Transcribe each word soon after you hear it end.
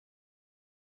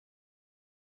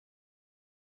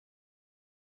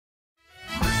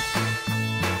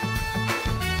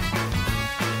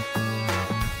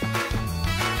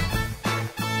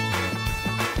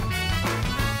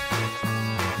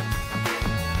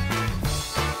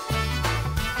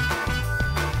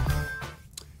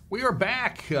We are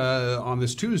back on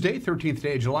this Tuesday, 13th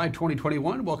day of July,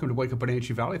 2021. Welcome to Wake Up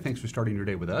Wenatchee Valley. Thanks for starting your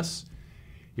day with us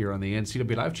here on the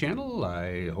NCW Live channel.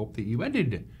 I hope that you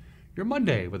ended your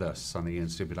Monday with us on the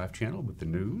NCW Live channel with the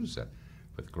news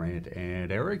with Grant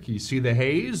and Eric. You see the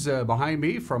haze behind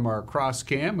me from our cross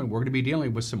cam, and we're going to be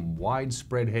dealing with some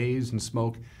widespread haze and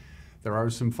smoke. There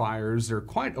are some fires. They're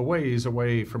quite a ways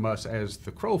away from us as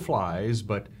the crow flies,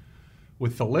 but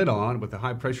with the lid on, with the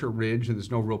high pressure ridge, and there's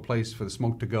no real place for the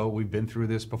smoke to go. We've been through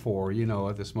this before. You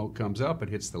know, the smoke comes up, it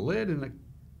hits the lid, and it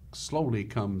slowly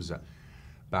comes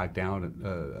back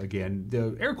down again.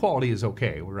 The air quality is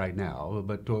okay right now,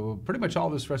 but pretty much all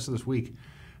this rest of this week,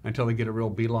 until they get a real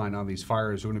beeline on these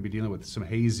fires, we're going to be dealing with some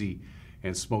hazy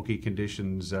and smoky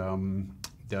conditions.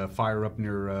 The fire up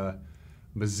near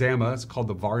Mazama, it's called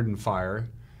the Varden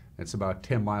Fire. It's about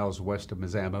 10 miles west of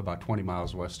Mazama, about 20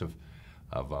 miles west of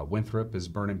Winthrop, is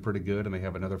burning pretty good, and they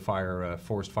have another fire,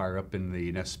 forest fire up in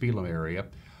the Nespelem area.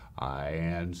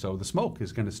 And so the smoke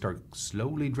is going to start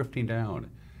slowly drifting down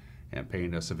and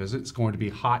paying us a visit. It's going to be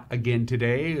hot again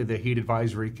today. The heat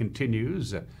advisory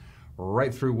continues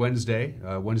right through Wednesday,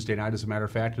 Wednesday night as a matter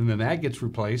of fact, and then that gets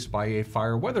replaced by a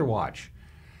fire weather watch,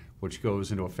 which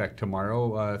goes into effect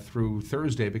tomorrow through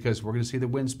Thursday, because we're going to see the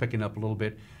winds picking up a little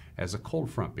bit as a cold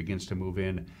front begins to move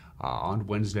in on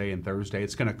Wednesday and Thursday.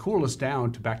 It's going to cool us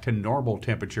down back to normal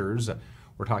temperatures.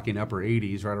 We're talking upper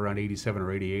 80s, right around 87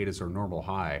 or 88 is our normal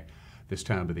high this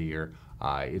time of the year.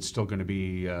 It's still going to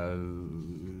be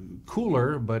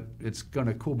cooler, but it's going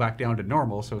to cool back down to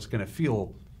normal, so it's going to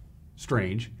feel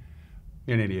strange.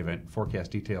 In any event,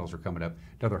 forecast details are coming up.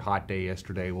 Another hot day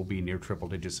yesterday. We'll be near triple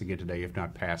digits again today, if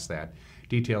not past that.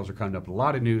 Details are coming up. A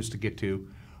lot of news to get to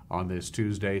on this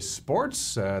Tuesday.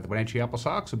 Sports, the Wenatchee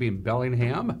AppleSox will be in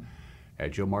Bellingham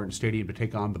at Joe Martin Stadium to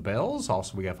take on the Bells.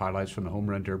 Also, we have highlights from the Home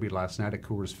Run Derby last night at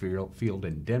Coors Field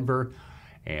in Denver.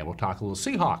 And we'll talk a little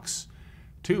Seahawks,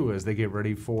 too, as they get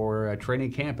ready for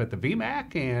training camp at the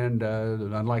VMAC. And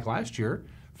unlike last year,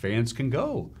 fans can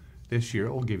go this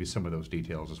year. We'll give you some of those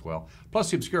details as well.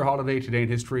 Plus, the obscure holiday today in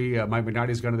history. Mike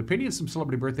McKnighty's got an opinion, some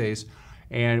celebrity birthdays.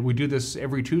 And we do this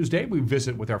every Tuesday. We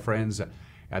visit with our friends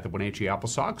at the Wenatchee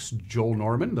AppleSox. Joel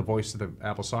Norman, the voice of the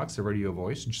AppleSox, the radio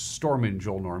voice. Stormin,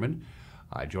 Joel Norman,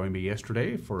 joined me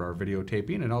yesterday for our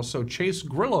videotaping. And also Chase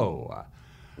Grillo,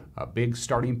 a big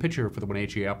starting pitcher for the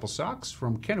Wenatchee AppleSox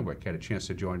from Kennewick, had a chance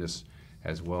to join us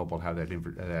as well. We'll have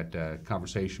that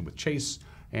conversation with Chase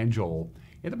and Joel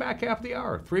in the back half of the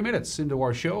hour. 3 minutes into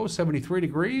our show, 73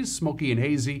 degrees, smoky and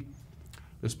hazy.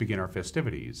 Let's begin our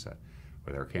festivities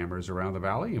with our cameras around the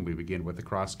valley, and we begin with the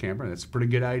cross camera. That's a pretty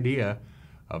good idea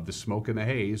of the smoke and the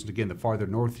haze. And again, the farther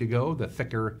north you go, the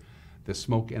thicker the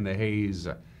smoke and the haze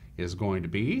is going to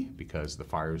be, because the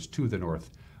fire's to the north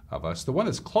of us. The one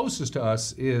that's closest to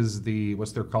us is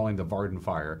what they're calling the Varden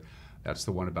Fire. That's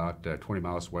the one about 20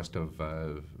 miles west of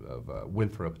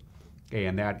Winthrop,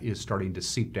 and that is starting to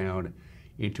seep down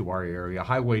into our area.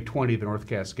 Highway 20, the North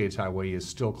Cascades Highway, is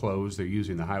still closed. They're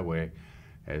using the highway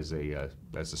as a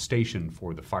station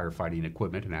for the firefighting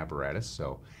equipment and apparatus,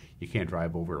 so you can't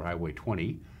drive over Highway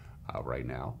 20 right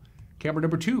now. Camera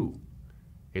number 2,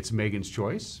 it's Megan's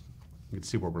Choice. You can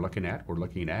see what we're looking at. We're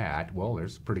looking at, well,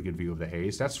 there's a pretty good view of the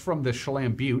haze. That's from the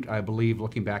Chelan Butte, I believe,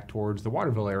 looking back towards the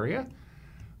Waterville area,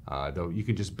 though you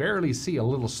can just barely see a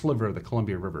little sliver of the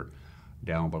Columbia River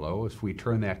down below. If we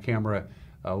turn that camera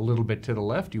a little bit to the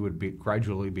left, you would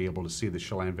gradually be able to see the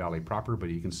Chelan Valley proper, but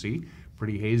you can see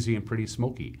pretty hazy and pretty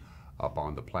smoky up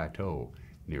on the plateau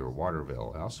near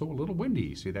Waterville. Also a little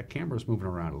windy. See, that camera's moving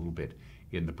around a little bit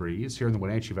in the breeze. Here in the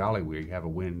Wenatchee Valley, we have a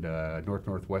wind,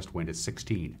 north-northwest wind at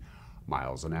 16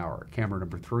 miles an hour. Camera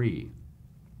number 3.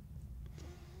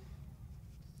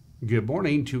 Good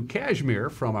morning to Kashmir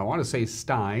from, I want to say,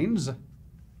 Steins.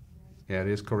 That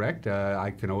is correct.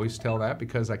 I can always tell that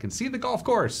because I can see the golf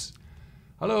course.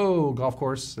 Hello, golf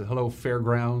course. Hello,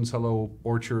 fairgrounds. Hello,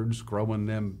 orchards growing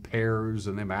them pears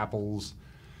and them apples.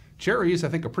 Cherries, I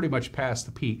think, are pretty much past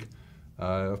the peak.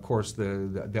 Of course,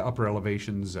 the upper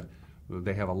elevations,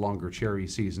 they have a longer cherry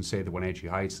season, say the Wenatchee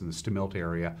Heights and the Stemilt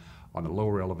area. On the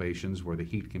lower elevations, where the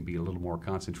heat can be a little more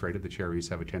concentrated, the cherries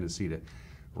have a tendency to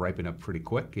ripen up pretty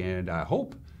quick. And I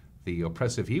hope the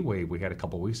oppressive heat wave we had a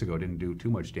couple weeks ago didn't do too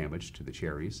much damage to the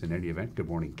cherries. In any event, good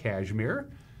morning,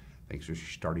 Kashmir. Thanks for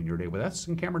starting your day with us.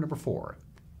 And camera number 4.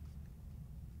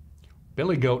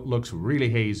 Billy Goat looks really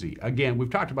hazy. Again, we've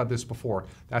talked about this before.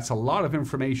 That's a lot of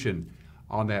information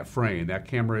on that frame. That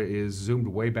camera is zoomed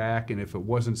way back, and if it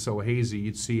wasn't so hazy,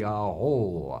 you'd see a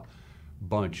whole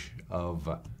bunch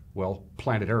of, well,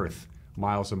 planet Earth,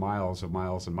 miles and miles and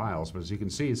miles and miles. But as you can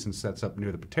see, since that's up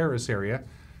near the Pateros area,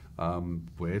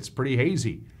 it's pretty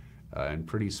hazy and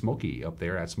pretty smoky up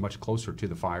there. That's much closer to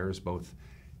the fires, both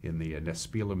in the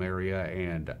Nespelem area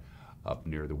and up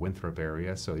near the Winthrop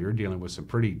area. So you're dealing with some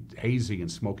pretty hazy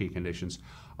and smoky conditions.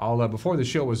 Before the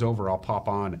show is over, I'll pop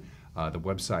on the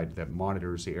website that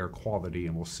monitors the air quality,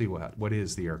 and we'll see what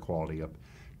is the air quality up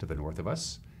to the north of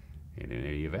us. And in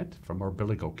any event, from our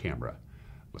Billigo camera,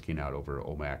 looking out over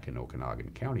Omak and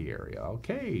Okanagan County area.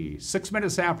 Okay, 6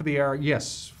 minutes after the hour,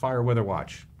 yes, fire weather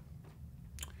watch.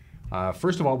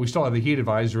 First of all, we still have the heat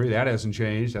advisory. That hasn't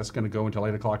changed. That's going to go until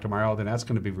 8 o'clock tomorrow. Then that's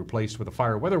going to be replaced with a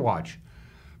fire weather watch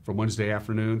from Wednesday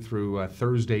afternoon through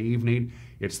Thursday evening.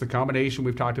 It's the combination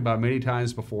we've talked about many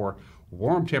times before.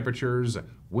 Warm temperatures,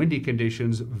 windy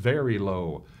conditions, very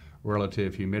low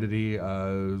relative humidity.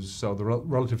 So the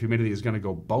relative humidity is going to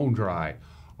go bone dry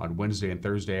on Wednesday and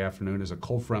Thursday afternoon as a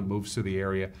cold front moves through the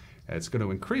area. It's going to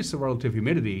increase the relative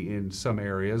humidity in some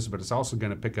areas, but it's also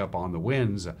going to pick up on the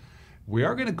winds. We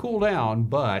are going to cool down,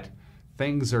 but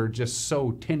things are just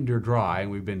so tinder dry,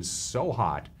 and we've been so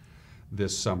hot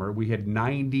this summer. We had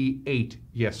 98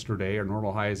 yesterday. Our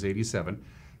normal high is 87.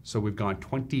 So we've gone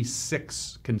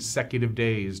 26 consecutive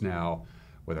days now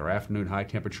with our afternoon high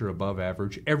temperature above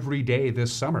average every day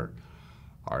this summer.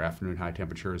 Our afternoon high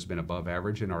temperature has been above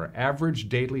average, and our average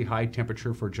daily high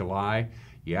temperature for July,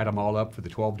 you add them all up for the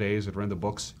 12 days that are in the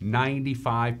books,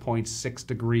 95.6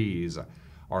 degrees.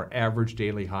 Our average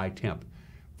daily high temp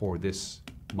for this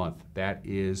month. That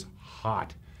is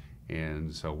hot.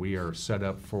 And so we are set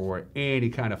up for any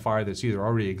kind of fire that's either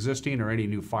already existing or any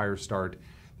new fire start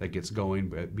that gets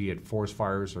going, be it forest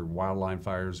fires or wildland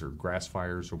fires or grass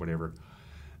fires or whatever.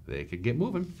 They could get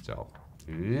moving. So,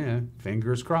 yeah,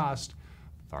 fingers crossed.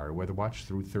 Fire weather watch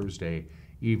through Thursday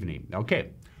evening. Okay,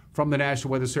 from the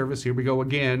National Weather Service, here we go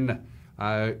again.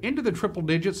 Into the triple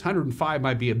digits. 105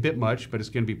 might be a bit much, but it's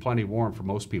going to be plenty warm for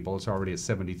most people. It's already at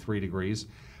 73 degrees.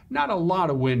 Not a lot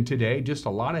of wind today, just a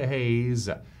lot of haze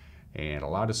and a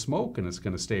lot of smoke, and it's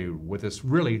going to stay with us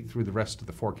really through the rest of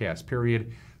the forecast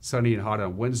period. Sunny and hot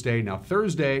on Wednesday. Now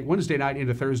Wednesday night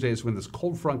into Thursday is when this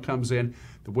cold front comes in.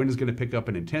 The wind is going to pick up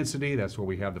in intensity. That's where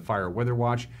we have the fire weather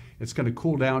watch. It's going to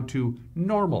cool down to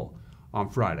normal on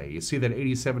Friday. You see that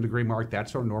 87 degree mark?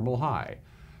 That's our normal high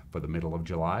for the middle of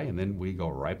July, and then we go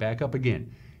right back up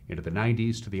again into the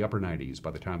 90s to the upper 90s.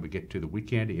 By the time we get to the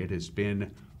weekend, it has been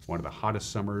one of the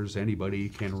hottest summers anybody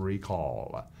can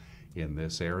recall in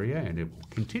this area, and it will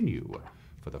continue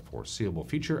for the foreseeable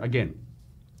future. Again,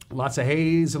 lots of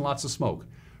haze and lots of smoke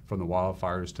from the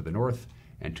wildfires to the north,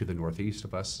 and to the northeast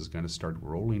of us is going to start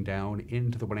rolling down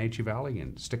into the Wenatchee Valley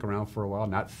and stick around for a while.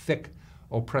 Not thick,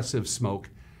 oppressive smoke,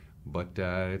 but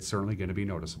it's certainly going to be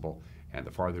noticeable. And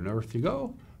the farther north you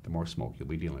go, the more smoke you'll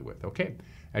be dealing with. Okay,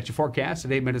 that's your forecast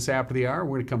at 8 minutes after the hour.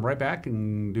 We're going to come right back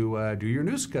and do your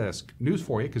news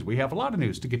for you, because we have a lot of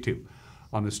news to get to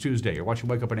on this Tuesday. You're watching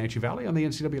Wake Up Wenatchee Valley on the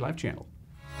NCW Live channel.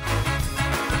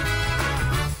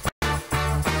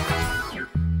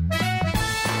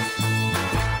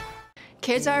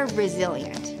 Kids are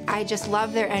resilient. I just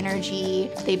love their energy.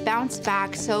 They bounce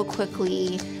back so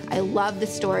quickly. I love the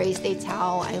stories they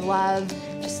tell. I love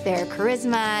just their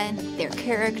charisma, their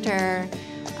character.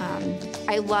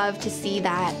 I love to see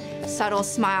that subtle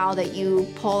smile that you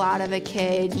pull out of a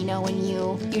kid, you know, when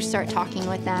you start talking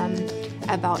with them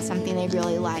about something they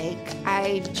really like.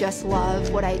 I just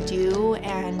love what I do,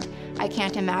 and I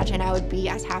can't imagine I would be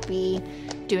as happy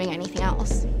doing anything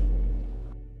else.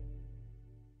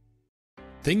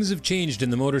 Things have changed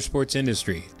in the motorsports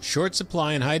industry. Short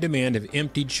supply and high demand have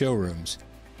emptied showrooms.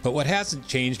 But what hasn't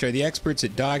changed are the experts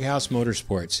at Doghouse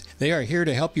Motorsports. They are here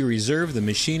to help you reserve the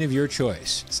machine of your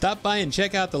choice. Stop by and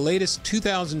check out the latest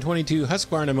 2022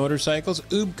 Husqvarna motorcycles,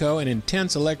 UBCO, and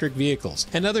Intense electric vehicles,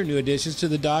 and other new additions to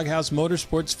the Doghouse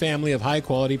Motorsports family of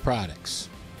high-quality products.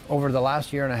 Over the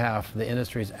last year and a half, the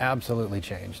industry has absolutely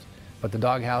changed, but the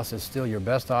Doghouse is still your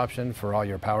best option for all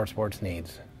your power sports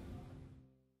needs.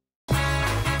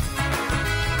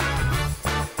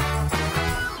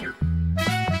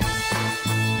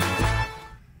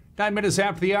 9 minutes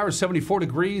after the hour, 74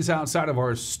 degrees outside of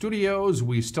our studios.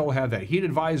 We still have that heat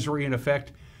advisory in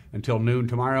effect until noon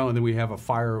tomorrow, and then we have a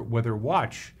fire weather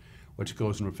watch, which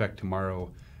goes into effect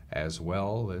tomorrow as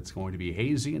well. It's going to be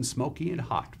hazy and smoky and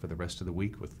hot for the rest of the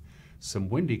week, with some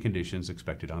windy conditions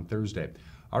expected on Thursday.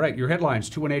 All right, your headlines.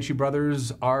 2 Wenatchee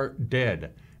brothers are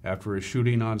dead after a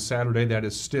shooting on Saturday that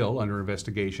is still under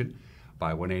investigation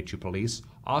by Wenatchee police.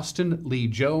 Austin Lee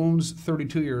Jones,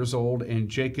 32 years old, and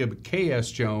Jacob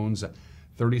K.S. Jones,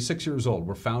 36 years old,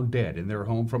 were found dead in their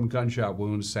home from gunshot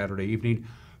wounds Saturday evening.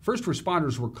 First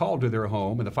responders were called to their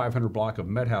home in the 500 block of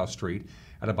Methouse Street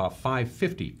at about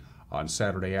 5:50 on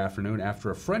Saturday afternoon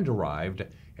after a friend arrived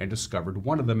and discovered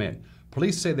one of the men.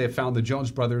 Police say they found the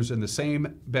Jones brothers in the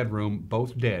same bedroom,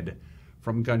 both dead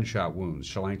from gunshot wounds.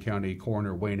 Chelan County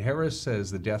Coroner Wayne Harris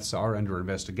says the deaths are under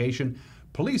investigation.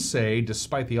 Police say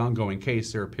despite the ongoing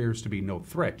case, there appears to be no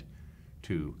threat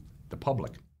to the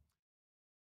public.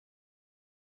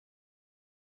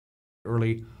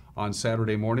 Early on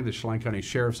Saturday morning, the Chelan County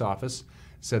Sheriff's Office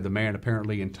said the man,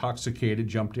 apparently intoxicated,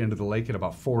 jumped into the lake at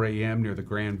about 4 a.m. near the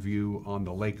Grand View on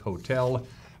the Lake Hotel.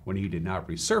 When he did not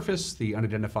resurface, the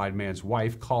unidentified man's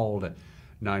wife called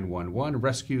 911.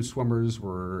 Rescue swimmers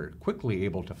were quickly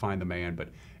able to find the man, but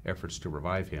efforts to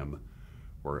revive him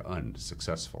were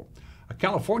unsuccessful. A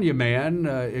California man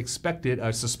suspected,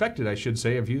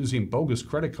 of using bogus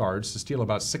credit cards to steal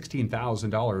about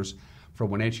 $16,000 from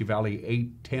Wenatchee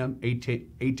Valley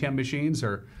ATM machines.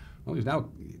 He's now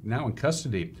in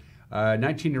custody.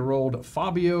 19-year-old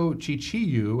Fabio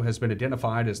Chichiyu has been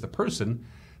identified as the person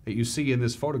that you see in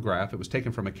this photograph. It was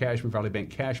taken from a Cashmere Valley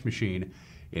Bank cash machine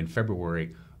in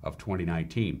February of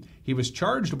 2019. He was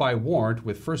charged by warrant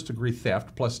with first-degree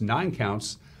theft plus 9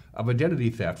 counts of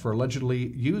identity theft for allegedly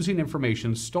using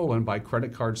information stolen by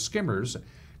credit card skimmers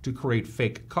to create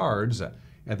fake cards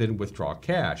and then withdraw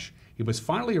cash. He was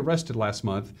finally arrested last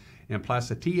month in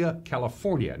Placentia,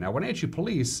 California. Now, Wenatchee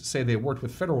police say they worked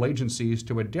with federal agencies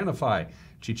to identify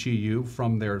Chichiyu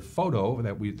from their photo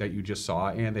that you just saw,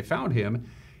 and they found him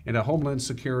in a Homeland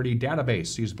Security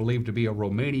database. He's believed to be a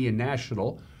Romanian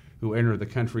national who entered the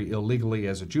country illegally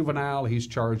as a juvenile. He's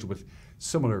charged with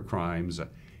similar crimes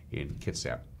in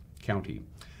Kitsap County.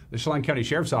 The Chelan County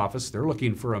Sheriff's Office, they're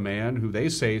looking for a man who they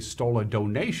say stole a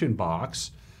donation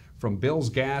box from Bill's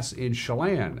Gas in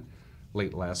Chelan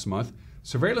late last month.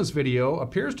 Surveillance video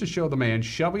appears to show the man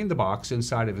shoving the box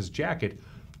inside of his jacket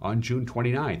on June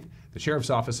 29th. The Sheriff's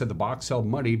Office said the box held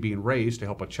money being raised to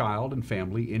help a child and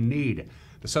family in need.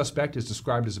 The suspect is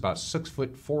described as about 6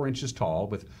 foot 4 inches tall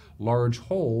with large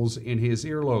holes in his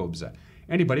earlobes.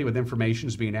 Anybody with information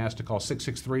is being asked to call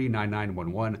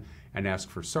 663-9911 and ask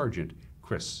for Sergeant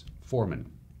Chris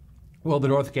Foreman. Well, the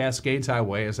North Cascades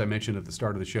Highway, as I mentioned at the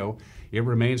start of the show, it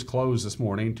remains closed this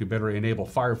morning to better enable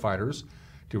firefighters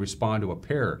to respond to a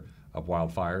pair of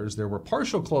wildfires. There were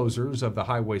partial closures of the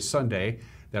highway Sunday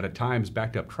that at times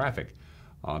backed up traffic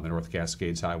on the North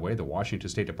Cascades Highway. The Washington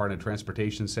State Department of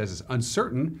Transportation says it's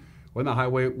uncertain when the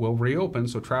highway will reopen,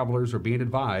 so travelers are being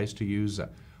advised to use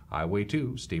Highway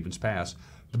 2, Stevens Pass.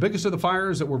 The biggest of the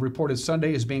fires that were reported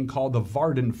Sunday is being called the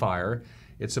Varden Fire.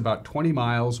 It's about 20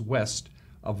 miles west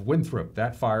of Winthrop.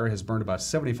 That fire has burned about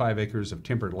 75 acres of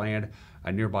timbered land.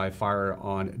 A nearby fire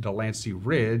on Delancey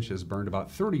Ridge has burned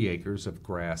about 30 acres of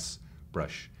grass,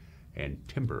 brush, and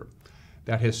timber.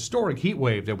 That historic heat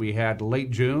wave that we had late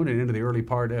June and into the early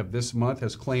part of this month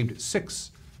has claimed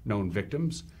 6 known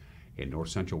victims in north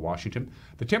central Washington.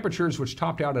 The temperatures, which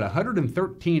topped out at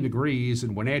 113 degrees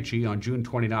in Wenatchee on June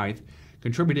 29th,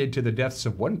 contributed to the deaths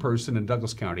of 1 person in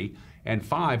Douglas County and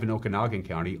 5 in Okanogan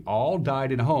County. All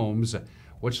died in homes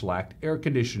which lacked air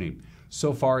conditioning.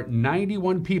 So far,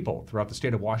 91 people throughout the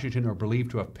state of Washington are believed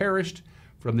to have perished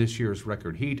from this year's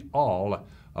record heat. All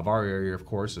of our area, of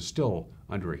course, is still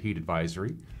under a heat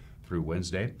advisory through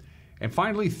Wednesday. And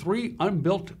finally, 3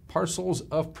 unbuilt parcels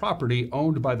of property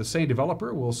owned by the same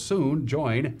developer will soon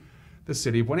join the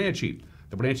city of Wenatchee.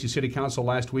 The Wenatchee City Council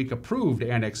last week approved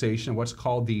annexation of what's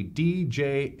called the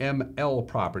DJML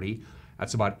property.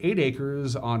 That's about 8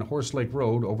 acres on Horse Lake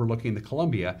Road overlooking the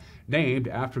Columbia, named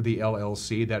after the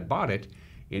LLC that bought it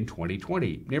in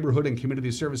 2020. Neighborhood and Community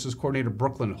Services Coordinator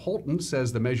Brooklyn Holton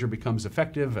says the measure becomes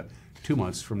effective 2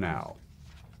 months from now.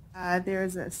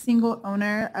 There's a single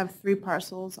owner of 3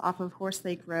 parcels off of Horse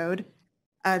Lake Road.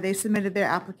 They submitted their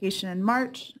application in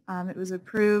March. It was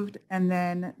approved, and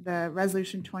then the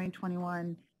Resolution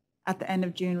 2021 at the end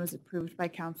of June was approved by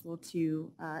Council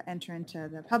to enter into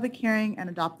the public hearing and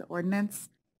adopt the ordinance.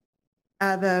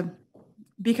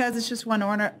 Because it's just one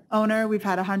owner, we've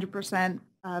had 100%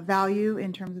 value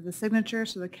in terms of the signature,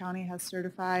 so the county has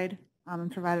certified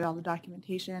and provided all the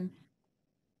documentation.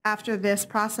 After this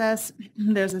process,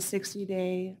 there's a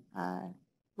 60-day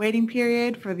waiting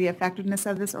period for the effectiveness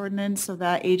of this ordinance so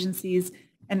that agencies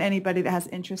and anybody that has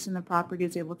interest in the property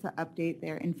is able to update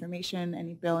their information,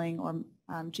 any billing or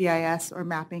GIS or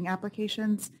mapping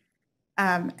applications.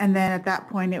 And then at that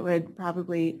point, it would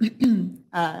probably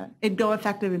it'd go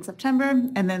effective in September,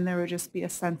 and then there would just be a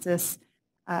census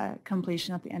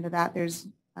completion at the end of that. There's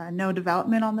no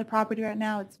development on the property right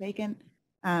now. It's vacant.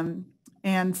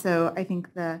 And so I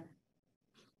think the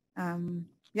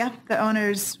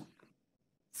owners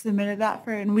submitted that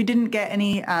and we didn't get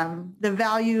any, the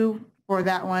value for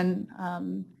that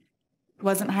one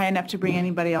wasn't high enough to bring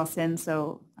anybody else in,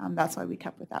 so that's why we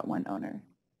kept with that one owner.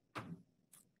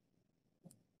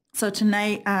 So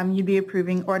tonight, you'd be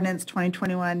approving Ordinance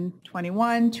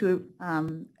 2021-21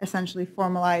 to essentially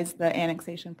formalize the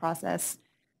annexation process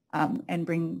and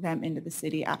bring them into the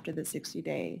city after the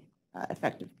 60-day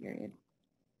effective period.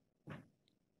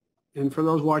 And for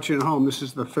those watching at home, this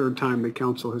is the third time the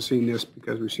council has seen this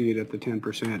because we see it at the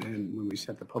 10% and when we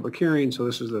set the public hearing. So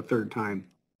this is the third time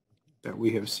that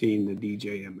we have seen the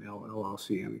DJML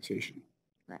LLC annexation.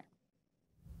 Right.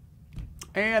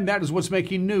 And that is what's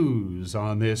making news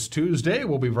on this Tuesday.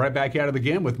 We'll be right back at it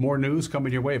again with more news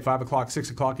coming your way at 5 o'clock, 6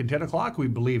 o'clock, and 10 o'clock. We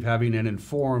believe having an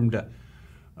informed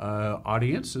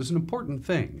audience is an important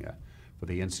thing for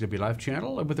the NCW Life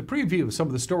channel. And with a preview of some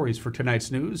of the stories for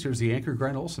tonight's news, here's the anchor,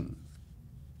 Grant Olson.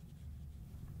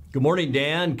 Good morning,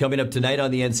 Dan. Coming up tonight on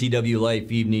the NCW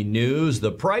Life Evening News,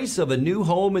 the price of a new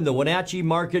home in the Wenatchee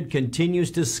market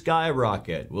continues to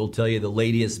skyrocket. We'll tell you the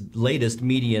latest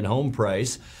median home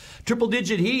price.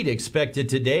 Triple-digit heat expected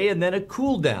today and then a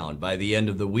cool down by the end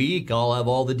of the week. I'll have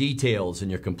all the details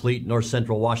in your complete North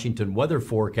Central Washington weather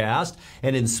forecast.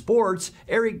 And in sports,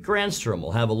 Eric Granstrom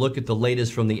will have a look at the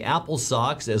latest from the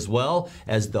AppleSox as well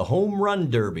as the Home Run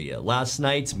Derby at last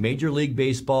night's Major League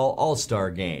Baseball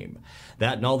All-Star Game.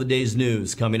 That and all the day's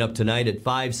news coming up tonight at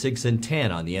 5, 6, and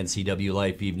 10 on the NCW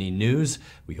Life Evening News.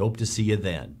 We hope to see you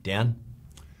then. Dan?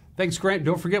 Thanks, Grant.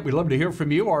 Don't forget, we'd love to hear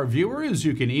from you, our viewers.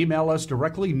 You can email us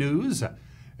directly, news at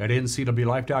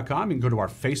ncwlife.com. You can go to our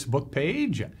Facebook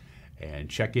page and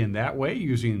check in that way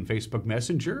using Facebook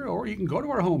Messenger, or you can go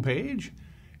to our homepage,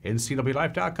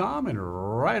 ncwlife.com,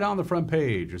 and right on the front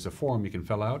page, there's a form you can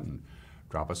fill out and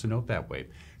drop us a note that way.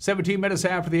 17 minutes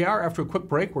after the hour. After a quick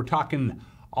break, we're talking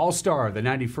All-Star. The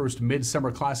 91st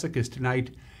Midsummer Classic is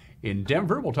tonight in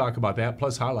Denver. We'll talk about that,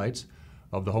 plus highlights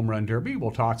of the Home Run Derby.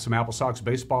 We'll talk some AppleSox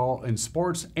baseball and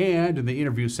sports, and in the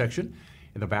interview section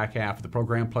in the back half of the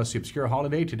program, plus the obscure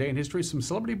holiday, today in history, some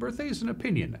celebrity birthdays and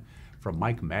opinion from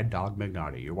Mike Mad Dog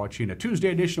Magnotti. You're watching a Tuesday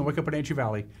edition of Wake Up in Wenatchee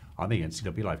Valley on the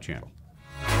NCW Life channel.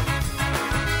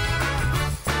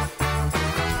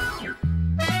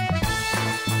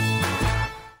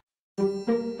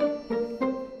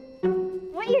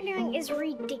 What you're doing is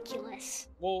ridiculous.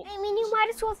 Well, I mean, you might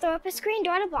as well throw up a screen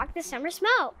door to block the summer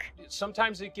smoke.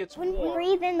 sometimes it gets When we warm.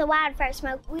 breathe in the wildfire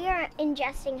smoke, we are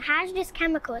ingesting hazardous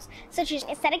chemicals such as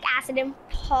acetic acid and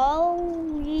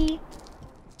polycyclic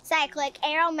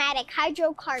aromatic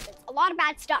hydrocarbons. A lot of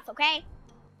bad stuff, okay?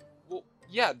 Well,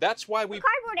 yeah, that's why we...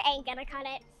 Cardboard ain't gonna cut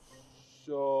it.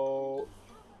 So...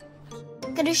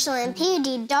 Go to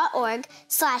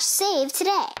ShelinPUD.org/save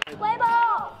today. Play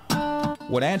ball!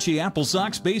 Wenatchee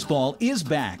AppleSox baseball is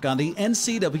back on the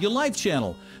NCW Life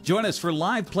channel. Join us for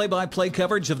live play-by-play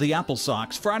coverage of the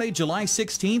AppleSox Friday, July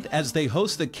 16th as they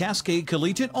host the Cascade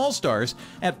Collegiate All-Stars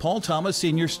at Paul Thomas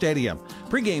Senior Stadium.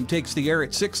 Pregame takes the air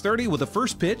at 6:30 with a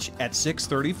first pitch at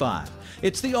 6:35.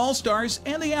 It's the All-Stars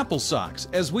and the AppleSox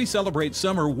as we celebrate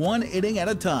summer one inning at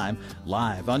a time,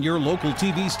 live on your local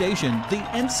TV station, the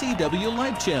NCW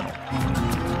Life channel.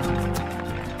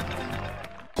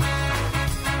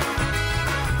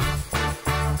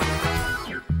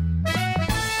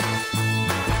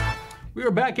 We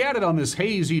are back at it on this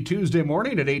hazy Tuesday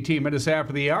morning at 18 minutes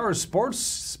after the hour.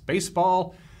 Sports,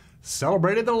 baseball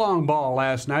celebrated the long ball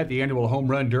last night, the annual Home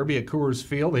Run Derby at Coors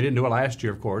Field. They didn't do it last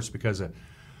year, of course, because of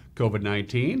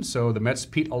COVID-19. So the Mets'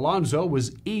 Pete Alonso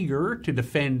was eager to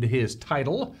defend his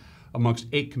title. Amongst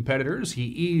 8 competitors, he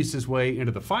eased his way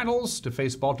into the finals to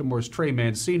face Baltimore's Trey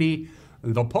Mancini.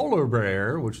 The polar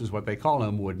bear, which is what they call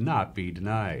him, would not be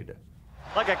denied.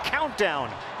 Like a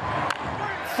countdown.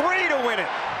 3 to win it.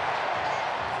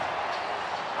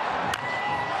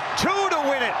 2 to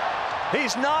win it.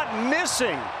 He's not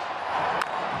missing.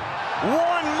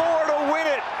 1 more to win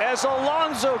it as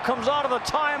Alonso comes out of the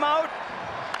timeout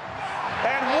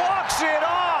and walks it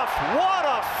off. What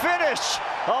a finish.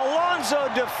 Alonso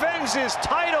defends his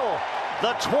title.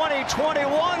 The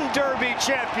 2021 Derby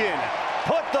champion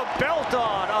put the belt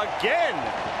on again.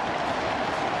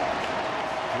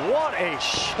 What a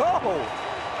show.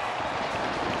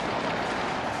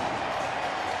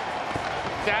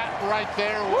 That right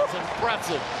there was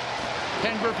impressive.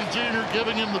 Ken Griffey Jr.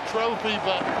 giving him the trophy,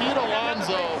 but Pete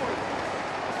Alonso.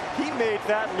 He made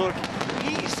that look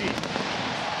easy.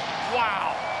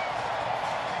 Wow.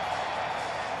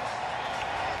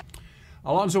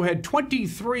 Alonso had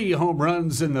 23 home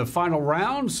runs in the final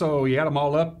round, so you had them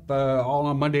all up all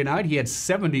on Monday night. He had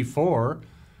 74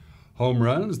 home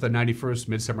runs. The 91st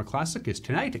Midsummer Classic is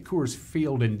tonight at Coors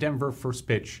Field in Denver. First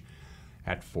pitch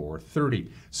at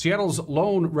 4:30. Seattle's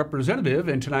lone representative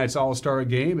in tonight's All-Star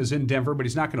game is in Denver, but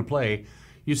he's not going to play.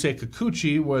 Yusei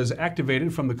Kikuchi was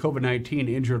activated from the COVID-19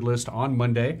 injured list on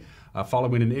Monday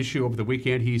following an issue over the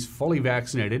weekend. He's fully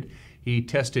vaccinated. He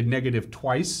tested negative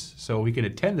twice, so he can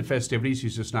attend the festivities.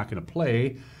 He's just not going to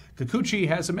play. Kikuchi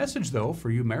has a message, though,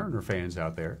 for you Mariner fans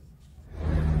out there.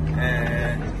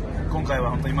 今回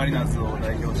は本当にマリナーズを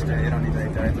代表して選んでいただい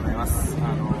てありがとうございます。フ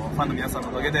ァンの皆さんの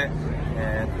おかげで、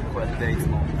こうやっていつ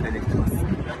もプレーできてます。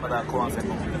また後半戦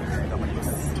も頑張りま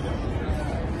す。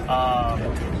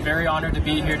Very honored to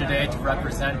be here today to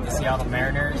represent the Seattle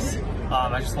Mariners.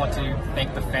 I just want to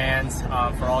thank the fans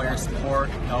for all your support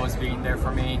and always being there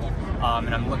for me.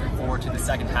 And I'm looking forward to the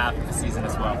second half of the season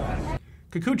as well.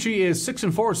 Kikuchi is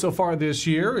 6-4 so far this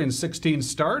year in 16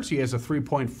 starts. He has a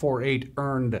 3.48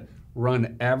 earned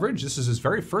run average. This is his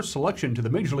very first selection to the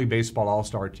Major League Baseball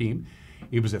All-Star team.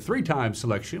 He was a 3-time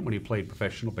selection when he played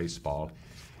professional baseball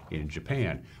in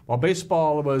Japan. While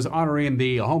baseball was honoring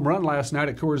the home run last night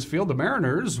at Coors Field, the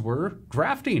Mariners were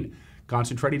drafting,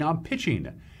 concentrating on pitching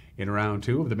in round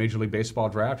 2 of the Major League Baseball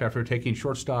draft after taking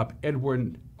shortstop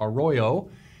Edwin Arroyo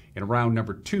in round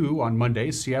number 2 on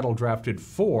Monday. Seattle drafted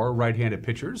 4 right-handed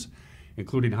pitchers,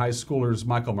 including high schoolers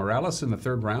Michael Morales in the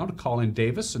 3rd round, Colin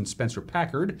Davis and Spencer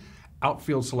Packard,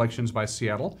 outfield selections by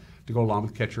Seattle to go along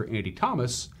with catcher Andy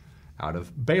Thomas out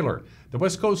of Baylor. The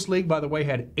West Coast League, by the way,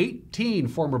 had 18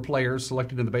 former players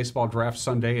selected in the baseball draft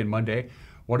Sunday and Monday,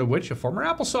 one of which a former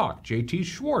AppleSox, J.T.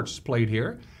 Schwartz, played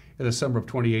here in the summer of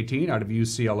 2018 out of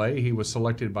UCLA. He was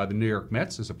selected by the New York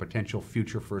Mets as a potential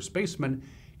future first baseman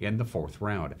in the 4th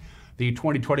round. The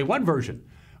 2021 version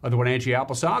of the Wenatchee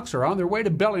AppleSox are on their way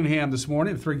to Bellingham this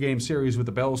morning, a 3-game series with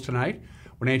the Bells tonight.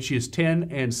 Wenatchee is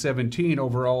 10-17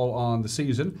 overall on the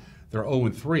season. They're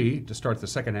 0-3 to start the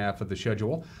second half of the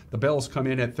schedule. The Bells come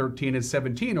in at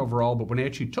 13-17 overall, but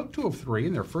Wenatchee took 2 of 3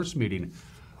 in their first meeting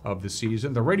of the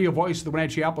season. The radio voice of the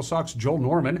Wenatchee AppleSox, Joel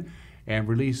Norman, and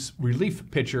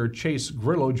relief pitcher Chase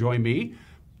Grillo join me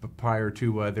prior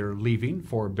to their leaving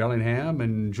for Bellingham.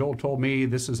 And Joel told me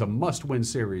this is a must-win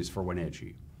series for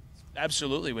Wenatchee.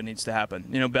 Absolutely what needs to happen.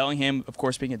 You know, Bellingham, of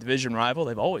course, being a division rival,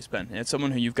 they've always been. And it's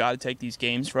someone who you've got to take these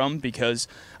games from because,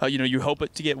 you hope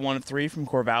to get 1 of 3 from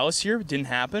Corvallis here. It didn't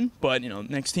happen. But,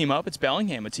 next team up, it's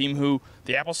Bellingham, a team who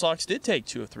the AppleSox did take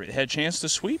 2 of 3. They had a chance to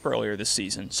sweep earlier this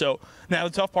season. So now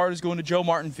the tough part is going to Joe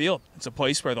Martin Field. It's a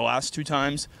place where the last 2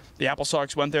 times the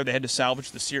AppleSox went there, they had to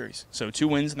salvage the series. So 2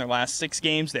 wins in their last 6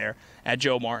 games there at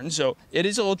Joe Martin. So it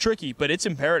is a little tricky, but it's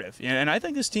imperative. And I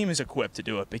think this team is equipped to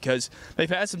do it because they've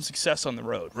had some success on the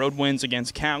road. Road wins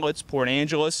against Cowlitz, Port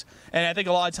Angeles, and I think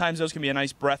a lot of times those can be a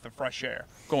nice breath of fresh air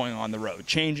going on the road,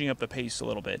 changing up the pace a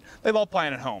little bit. They love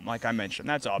playing at home, like I mentioned.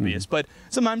 That's obvious. But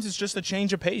sometimes it's just a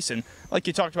change of pace. And like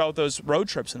you talked about with those road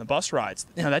trips and the bus rides,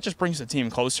 that just brings the team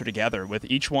closer together with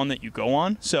each one that you go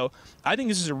on. So I think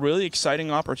this is a really exciting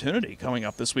opportunity coming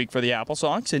up this week for the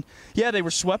AppleSox. And yeah, they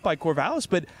were swept by Corvallis,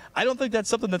 but I don't think that's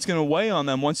something that's going to weigh on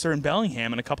them once they're in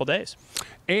Bellingham in a couple days.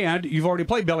 And you've already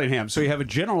played Bellingham, so you have a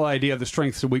general idea of the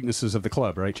strengths and weaknesses of the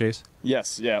club, right, Chase?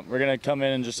 Yes, yeah. We're going to come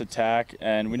in and just attack,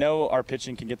 and we know our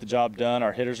pitching can get the job done.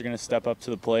 Our hitters are going to step up to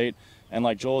the plate. And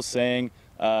like Joel is saying,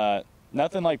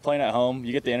 nothing like playing at home.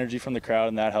 You get the energy from the crowd,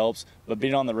 and that helps. But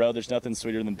being on the road, there's nothing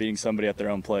sweeter than beating somebody at their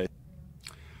own place.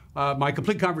 My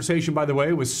complete conversation, by the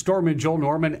way, with Stormin, Joel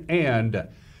Norman, and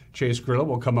Chase Grillo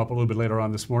will come up a little bit later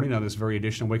on this morning on this very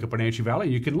edition of Wake Up Wenatchee Valley.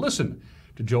 You can listen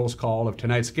to Joel's call of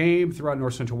tonight's game throughout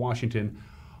North Central Washington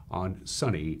on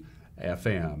Sunny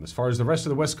FM. As far as the rest of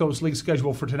the West Coast League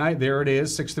schedule for tonight, there it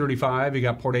is, 6:35. You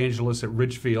got Port Angeles at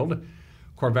Ridgefield.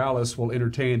 Corvallis will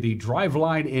entertain the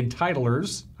Driveline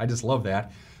Entitlers. I just love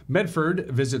that. Medford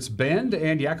visits Bend,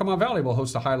 and Yakima Valley will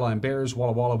host the Highline Bears.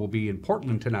 Walla Walla will be in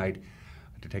Portland tonight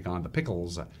to take on the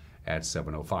Pickles at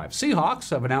 7:05. Seahawks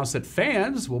have announced that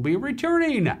fans will be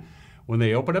returning when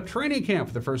they open up training camp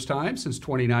for the first time since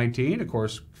 2019. Of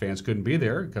course, fans couldn't be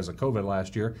there because of COVID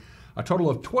last year. A total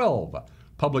of 12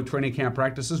 public training camp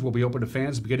practices will be open to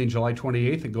fans beginning July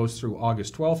 28th and goes through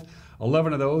August 12th.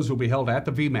 11 of those will be held at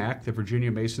the VMAC, the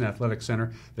Virginia Mason Athletic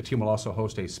Center. The team will also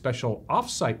host a special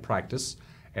off-site practice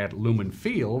at Lumen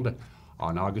Field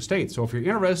on August 8th. So if you're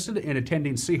interested in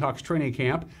attending Seahawks training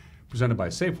camp, presented by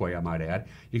Safeway, I might add,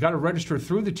 you got to register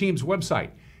through the team's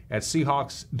website at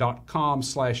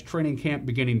Seahawks.com/training camp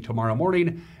beginning tomorrow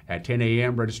morning at 10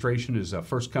 a.m. Registration is a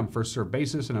first-come, first-served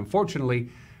basis, and unfortunately,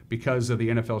 because of the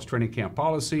NFL's training camp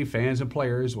policy, fans and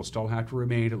players will still have to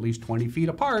remain at least 20 feet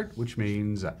apart, which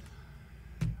means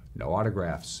no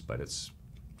autographs, but it's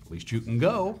at least you can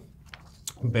go.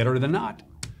 Better than not.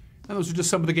 And those are just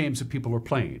some of the games that people are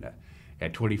playing.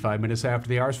 at 25 minutes after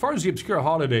the hour. As far as the obscure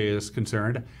holiday is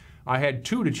concerned, I had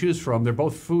two to choose from. They're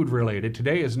both food-related.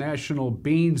 Today is National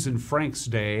Beans and Franks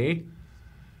Day,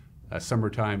 a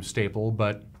summertime staple,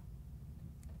 but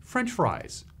French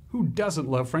fries. Who doesn't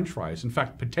love French fries? In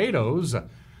fact, potatoes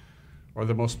are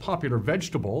the most popular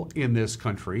vegetable in this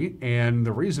country, and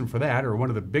the reason for that, or one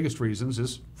of the biggest reasons,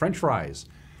 is French fries.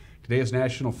 Today is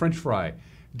National French Fry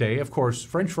Day. Of course,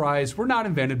 French fries were not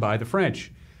invented by the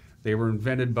French. They were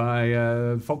invented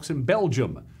by folks in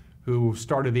Belgium who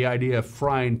started the idea of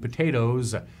frying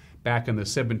potatoes back in the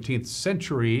 17th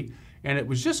century, and it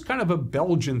was just kind of a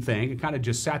Belgian thing. It kind of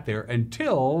just sat there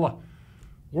until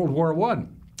World War I.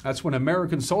 That's when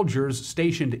American soldiers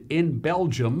stationed in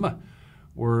Belgium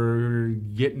were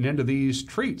getting into these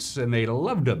treats, and they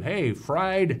loved them. Hey,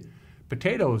 fried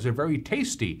potatoes are very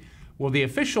tasty. Well, the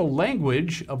official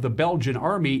language of the Belgian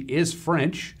army is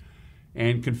French,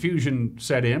 and confusion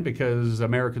set in because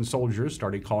American soldiers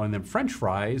started calling them French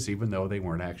fries, even though they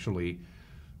weren't actually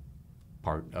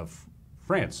part of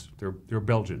France. They're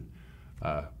Belgian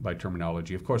by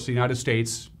terminology. Of course, the United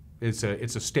States, it's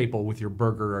a staple with your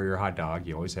burger or your hot dog.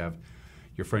 You always have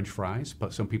your French fries,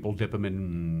 but some people dip them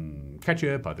in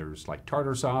ketchup, others like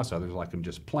tartar sauce, others like them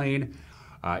just plain.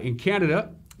 In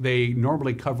Canada, they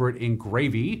normally cover it in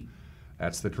gravy.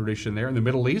 That's the tradition there. In the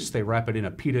Middle East, they wrap it in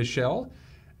a pita shell.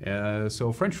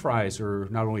 So French fries are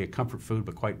not only a comfort food,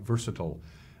 but quite versatile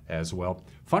as well.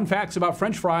 Fun facts about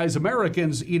French fries.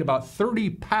 Americans eat about 30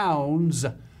 pounds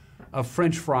of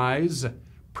French fries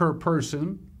per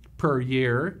person per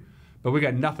year, but we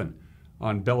got nothing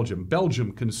on Belgium.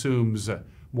 Belgium consumes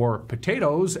more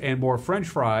potatoes and more French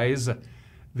fries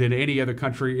than any other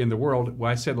country in the world.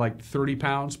 Well, I said like 30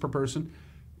 pounds per person.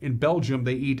 In Belgium,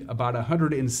 they eat about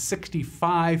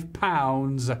 165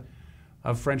 pounds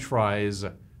of French fries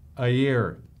a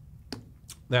year.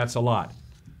 That's a lot.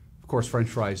 Of course, French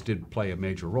fries did play a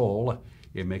major role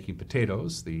in making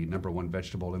potatoes, the #1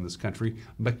 vegetable in this country.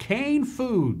 McCain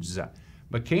Foods.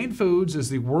 McCain Foods is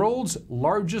the world's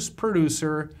largest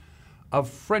producer of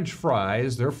French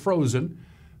fries. They're frozen.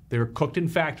 They're cooked in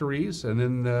factories, and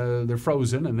then they're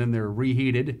frozen, and then they're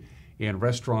reheated in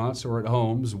restaurants or at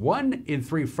homes. 1 in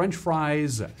 3 French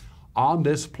fries on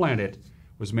this planet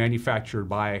was manufactured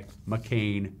by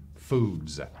McCain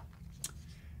Foods.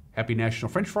 Happy National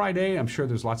French Fry Day. I'm sure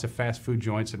there's lots of fast food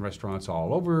joints and restaurants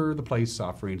all over the place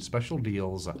offering special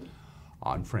deals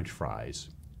on French fries.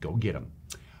 Go get them.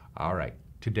 All right,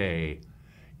 today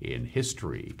in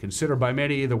history, considered by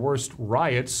many the worst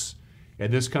riots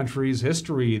in this country's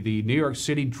history, the New York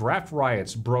City draft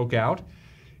riots broke out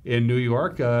in New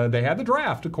York. They had the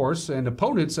draft, of course, and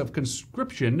opponents of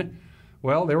conscription,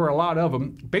 well, there were a lot of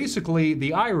them. Basically,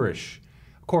 the Irish.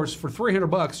 Of course, for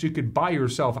 $300, you could buy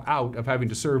yourself out of having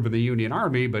to serve in the Union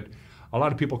Army, but a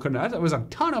lot of people couldn't. That was a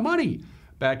ton of money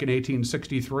back in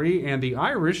 1863, and the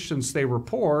Irish, since they were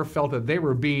poor, felt that they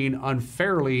were being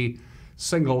unfairly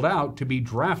singled out to be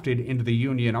drafted into the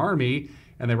Union Army,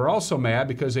 and they were also mad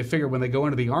because they figured when they go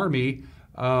into the Army,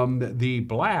 the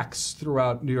blacks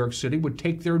throughout New York City would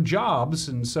take their jobs,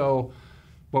 and so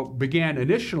what began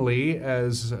initially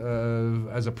as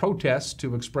a protest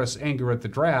to express anger at the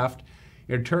draft,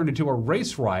 it turned into a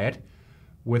race riot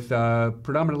with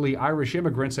predominantly Irish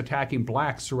immigrants attacking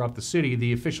blacks throughout the city.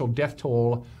 The official death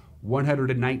toll,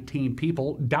 119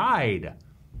 people died.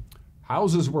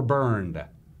 Houses were burned.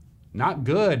 Not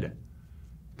good.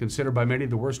 Considered by many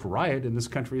the worst riot in this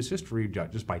country's history,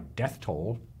 just by death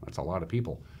toll. That's a lot of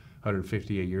people.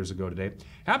 158 years ago today.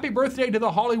 Happy birthday to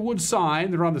the Hollywood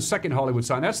sign. They're on the second Hollywood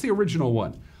sign. That's the original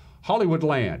one. Hollywood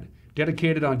Land,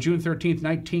 dedicated on June 13th,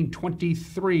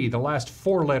 1923. The last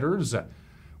 4 letters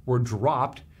were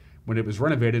dropped when it was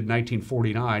renovated in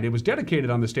 1949. It was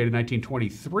dedicated on this date in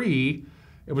 1923.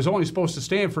 It was only supposed to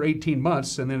stand for 18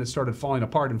 months, and then it started falling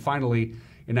apart, and finally,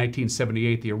 in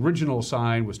 1978, the original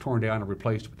sign was torn down and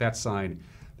replaced with that sign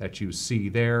that you see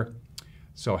there.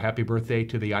 So happy birthday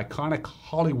to the iconic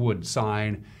Hollywood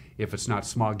sign. If it's not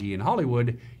smoggy in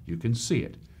Hollywood, you can see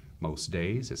it. Most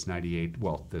days, it's 98,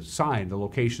 well, the sign, the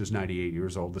location is 98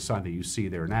 years old. The sign that you see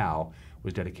there now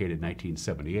was dedicated in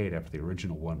 1978 after the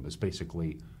original one was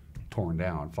basically torn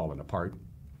down, fallen apart.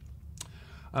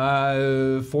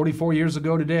 44 years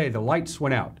ago today, the lights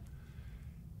went out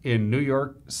in New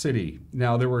York City.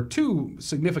 Now, there were 2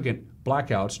 significant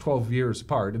blackouts 12 years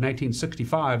apart. In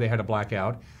 1965, they had a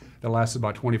blackout that lasted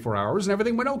about 24 hours, and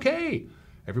everything went okay.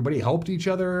 Everybody helped each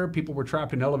other. People were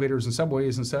trapped in elevators and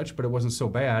subways and such, but it wasn't so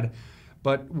bad.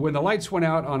 But when the lights went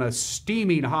out on a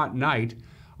steaming hot night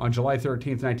on July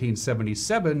 13th,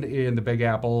 1977 in the Big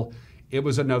Apple, it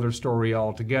was another story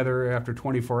altogether. After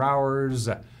 24 hours,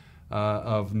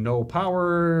 of no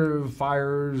power,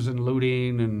 fires, and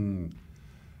looting. And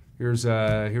here's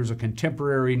a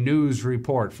contemporary news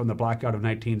report from the blackout of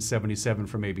 1977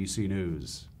 from ABC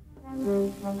News.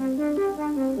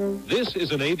 This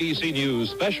is an ABC News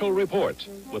special report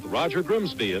with Roger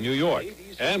Grimsby in New York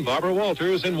and Barbara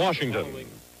Walters in Washington.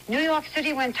 New York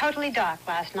City went totally dark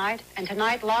last night, and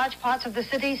tonight large parts of the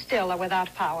city still are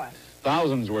without power.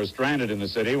 Thousands were stranded in the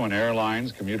city when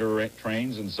airlines, commuter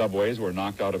trains, and subways were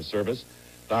knocked out of service.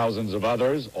 Thousands of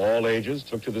others, all ages,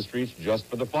 took to the streets just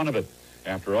for the fun of it.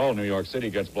 After all, New York City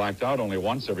gets blacked out only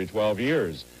once every 12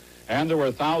 years. And there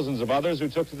were thousands of others who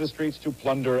took to the streets to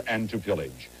plunder and to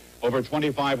pillage. Over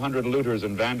 2,500 looters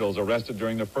and vandals arrested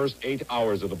during the first 8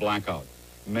 hours of the blackout.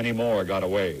 Many more got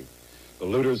away. The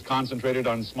looters concentrated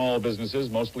on small businesses,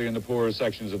 mostly in the poorer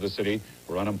sections of the city,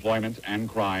 where unemployment and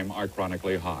crime are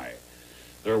chronically high.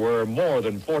 There were more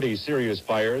than 40 serious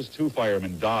fires. 2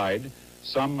 firemen died.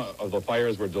 Some of the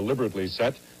fires were deliberately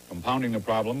set. Compounding the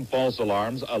problem, false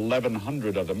alarms,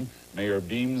 1,100 of them. Mayor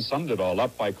Beam summed it all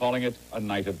up by calling it a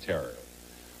night of terror.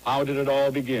 How did it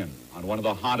all begin on one of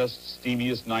the hottest,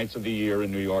 steamiest nights of the year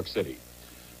in New York City?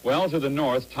 Well, to the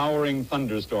north, towering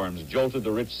thunderstorms jolted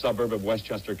the rich suburb of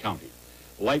Westchester County.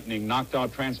 Lightning knocked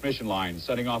out transmission lines,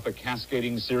 setting off a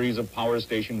cascading series of power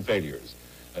station failures.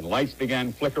 And lights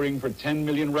began flickering for 10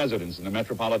 million residents in the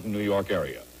metropolitan New York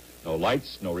area. No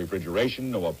lights, no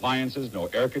refrigeration, no appliances, no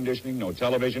air conditioning, no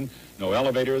television, no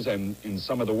elevators, and in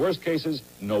some of the worst cases,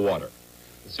 no water.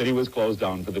 The city was closed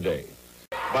down for the day.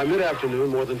 By mid-afternoon,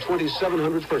 more than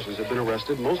 2,700 persons had been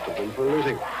arrested, most of them for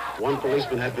looting. 1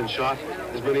 policeman had been shot.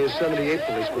 As many as 78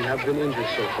 policemen have been injured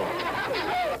so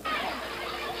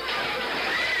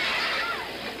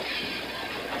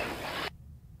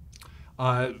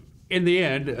far. In the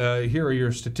end, here are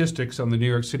your statistics on the New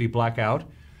York City blackout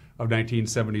of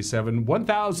 1977.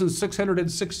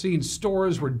 1,616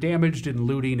 stores were damaged in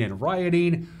looting and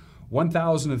rioting.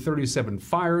 1,037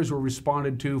 fires were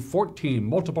responded to, 14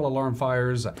 multiple alarm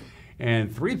fires,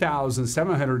 and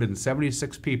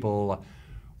 3,776 people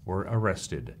were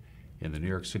arrested in the New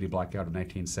York City blackout of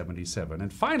 1977.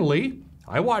 And finally,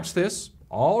 I watched this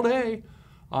all day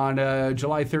on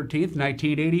July 13th,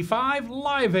 1985,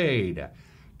 Live Aid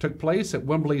took place at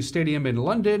Wembley Stadium in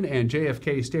London and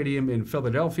JFK Stadium in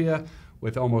Philadelphia,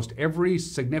 with almost every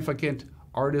significant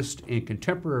artist in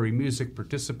contemporary music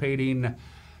participating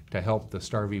to help the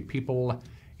starving people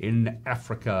in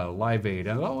Africa. Live Aid.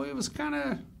 Although it was kind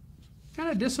of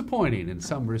disappointing in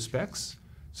some respects.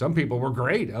 Some people were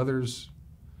great, others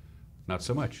not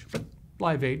so much. But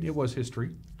Live Aid, it was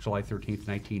history. July 13th,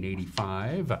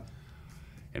 1985.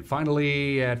 And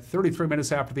finally, at 33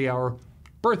 minutes after the hour,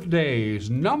 birthdays.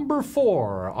 Number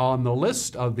 4 on the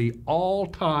list of the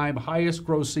all-time highest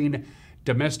grossing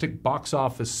domestic box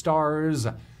office stars,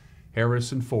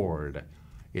 Harrison Ford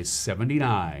is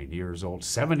 79 years old.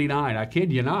 79, I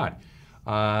kid you not.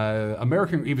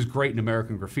 He was great in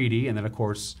American Graffiti, and then of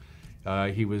course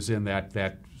he was in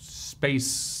that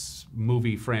space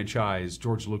movie franchise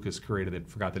George Lucas created it,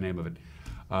 forgot the name of it.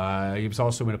 He was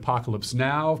also in Apocalypse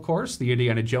Now, of course, the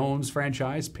Indiana Jones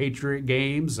franchise, Patriot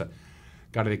Games.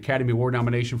 Got an Academy Award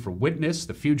nomination for Witness,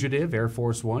 The Fugitive, Air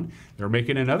Force One. They're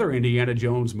making another Indiana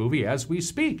Jones movie as we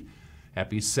speak.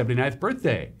 Happy 79th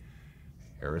birthday,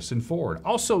 Harrison Ford.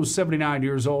 Also 79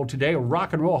 years old today,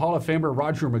 Rock and Roll Hall of Famer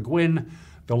Roger McGuinn,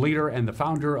 the leader and the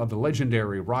founder of the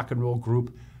legendary rock and roll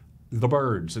group The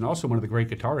Byrds, and also one of the great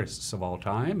guitarists of all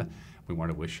time. We want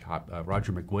to wish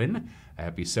Roger McGuinn a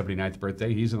happy 79th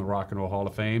birthday. He's in the Rock and Roll Hall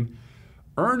of Fame.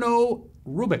 Erno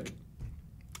Rubik,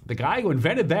 the guy who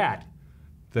invented that.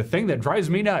 The thing that drives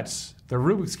me nuts, the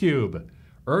Rubik's Cube.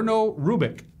 Erno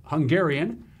Rubik,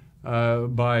 Hungarian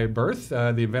by birth,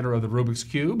 the inventor of the Rubik's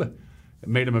Cube. It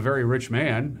made him a very rich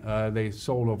man. They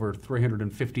sold over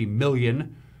 350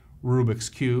 million Rubik's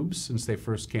Cubes since they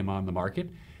first came on the market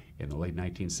in the late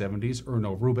 1970s.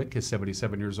 Erno Rubik is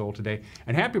 77 years old today.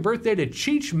 And happy birthday to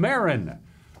Cheech Marin,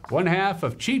 one half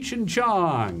of Cheech and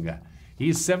Chong.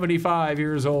 He's 75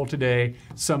 years old today.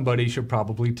 Somebody should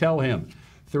probably tell him.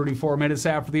 34 minutes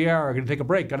after the hour. We're going to take a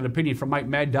break. Got an opinion from Mike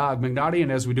Mad Dog Magnotti, and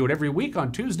as we do it every week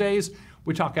on Tuesdays,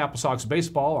 we talk AppleSox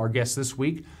baseball. Our guest this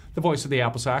week, the voice of the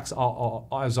AppleSox,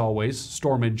 as always,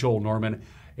 Stormin Joel Norman,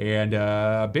 and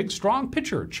a big, strong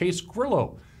pitcher, Chase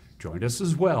Grillo, joined us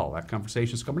as well. That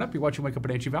conversation is coming up. You're watching Wake Up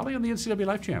Wenatchee Valley on the NCW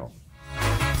Life channel.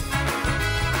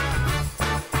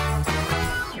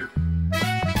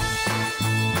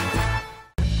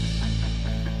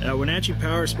 At Wenatchee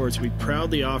Power Sports, we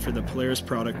proudly offer the Polaris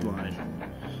product line.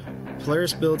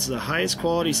 Polaris builds the highest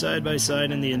quality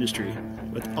side-by-side in the industry,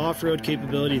 with off-road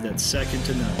capability that's second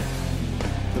to none.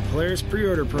 The Polaris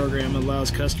pre-order program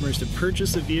allows customers to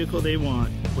purchase the vehicle they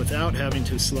want without having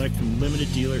to select from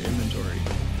limited dealer inventory.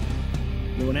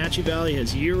 The Wenatchee Valley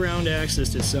has year-round access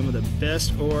to some of the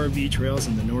best ORV trails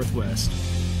in the Northwest.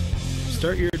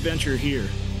 Start your adventure here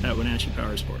at Wenatchee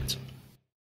Power Sports.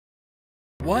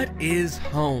 What is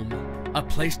home? A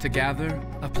place to gather,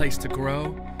 a place to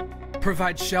grow,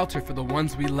 provide shelter for the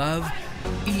ones we love,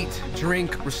 eat,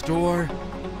 drink, restore,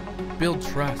 build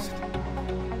trust.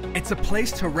 It's a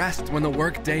place to rest when the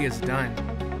workday is done,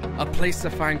 a place to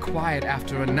find quiet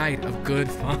after a night of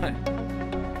good fun.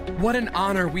 What an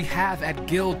honor we have at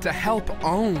Guild to help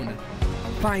own,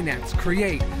 finance,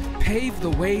 create, pave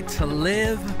the way to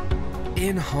live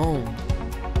in home.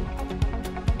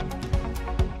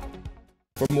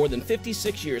 For more than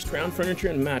 56 years, Crown Furniture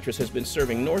and Mattress has been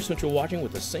serving North Central Washington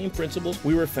with the same principles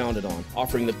we were founded on,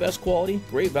 offering the best quality,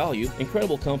 great value,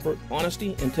 incredible comfort,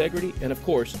 honesty, integrity, and of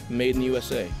course, made in the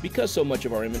USA. Because so much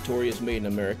of our inventory is made in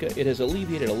America, it has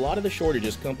alleviated a lot of the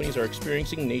shortages companies are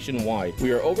experiencing nationwide.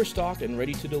 We are overstocked and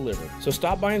ready to deliver. So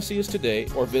stop by and see us today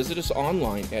or visit us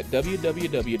online at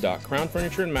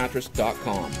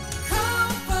www.crownfurnitureandmattress.com.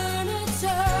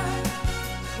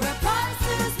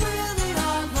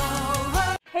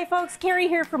 Hey folks, Carrie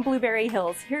here from Blueberry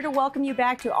Hills, here to welcome you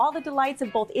back to all the delights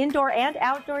of both indoor and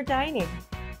outdoor dining.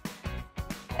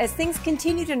 As things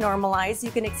continue to normalize,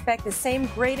 you can expect the same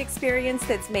great experience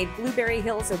that's made Blueberry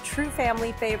Hills a true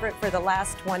family favorite for the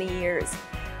last 20 years.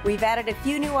 We've added a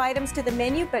few new items to the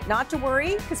menu, but not to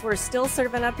worry, because we're still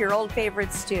serving up your old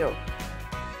favorites too.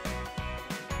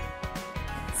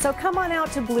 So come on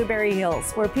out to Blueberry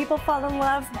Hills, where people fall in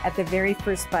love at the very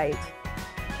first bite.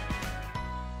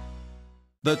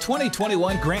 The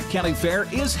 2021 Grant County Fair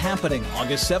is happening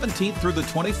August 17th through the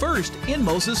 21st in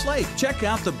Moses Lake. Check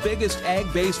out the biggest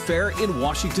ag-based fair in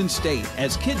Washington State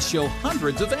as kids show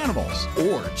hundreds of animals.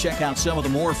 Or check out some of the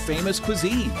more famous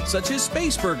cuisine, such as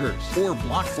Space Burgers or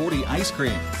Block 40 ice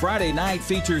cream. Friday night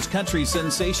features country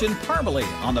sensation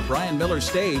Parmalee on the Brian Miller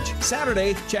stage.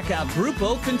 Saturday, check out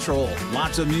Grupo Control.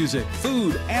 Lots of music,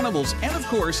 food, animals, and of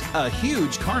course, a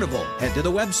huge carnival. Head to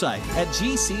the website at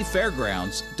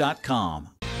gcfairgrounds.com.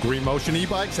 Green Motion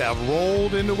e-bikes have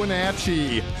rolled into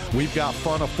Wenatchee. We've got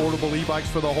fun, affordable e-bikes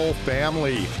for the whole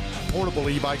family. Portable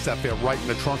e-bikes that fit right in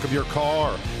the trunk of your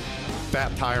car.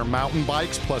 Fat tire mountain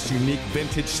bikes plus unique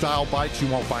vintage style bikes you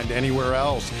won't find anywhere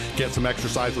else. Get some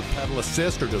exercise with pedal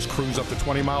assist or just cruise up to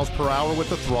 20 miles per hour with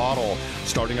the throttle.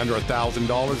 Starting under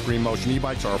 $1,000, Green Motion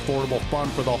e-bikes are affordable fun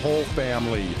for the whole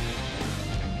family.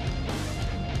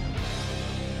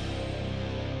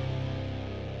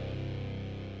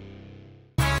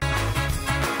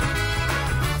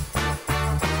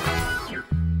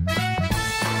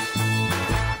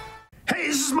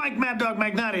 Mad Dog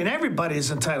Magnati, and everybody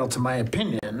is entitled to my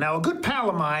opinion. Now, a good pal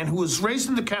of mine who was raised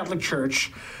in the Catholic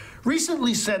Church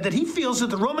recently said that he feels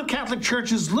that the Roman Catholic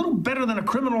Church is little better than a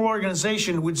criminal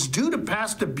organization which, due to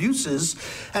past abuses,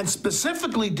 and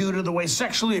specifically due to the way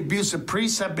sexually abusive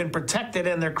priests have been protected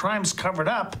and their crimes covered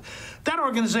up, that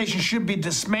organization should be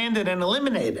disbanded and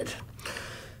eliminated.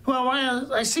 Well,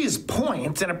 I see his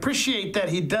point and appreciate that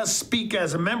he does speak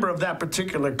as a member of that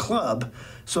particular club,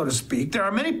 so to speak. There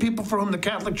are many people for whom the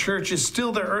Catholic Church is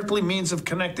still their earthly means of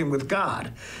connecting with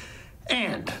God.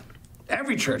 And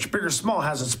every church, big or small,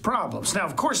 has its problems. Now,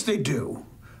 of course they do.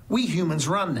 We humans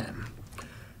run them.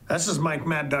 This is Mike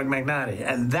Mad Dog Magnati,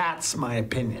 and that's my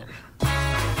opinion.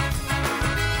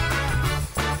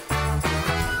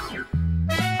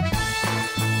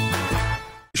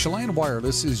 Chelan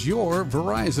Wireless is your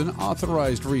Verizon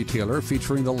authorized retailer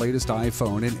featuring the latest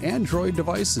iPhone and Android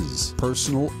devices.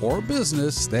 Personal or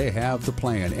business, they have the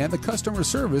plan and the customer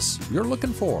service you're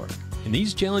looking for. In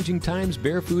these challenging times,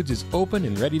 Bear Foods is open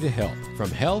and ready to help.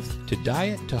 From health to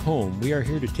diet to home, we are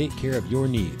here to take care of your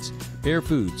needs. Bear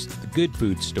Foods, the good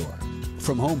food store.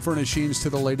 From home furnishings to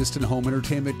the latest in home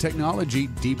entertainment technology,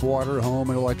 Deepwater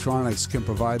Home and Electronics can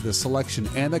provide the selection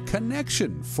and the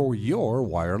connection for your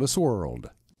wireless world.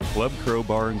 Club Crow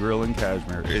Bar and Grill in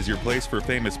Cashmere is your place for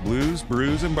famous blues,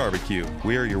 brews, and barbecue.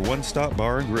 We are your one-stop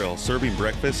bar and grill, serving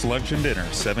breakfast, lunch, and dinner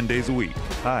 7 days a week.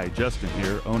 Hi, Justin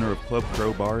here, owner of Club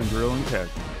Crow Bar and Grill in Cashmere.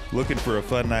 Looking for a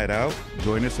fun night out?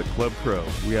 Join us at Club Crow.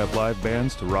 We have live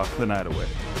bands to rock the night away,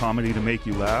 comedy to make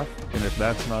you laugh, and if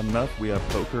that's not enough, we have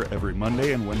poker every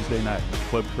Monday and Wednesday night.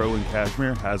 Club Crow in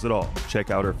Cashmere has it all.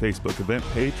 Check out our Facebook event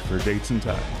page for dates and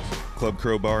times. Club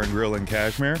Crow Bar and Grill in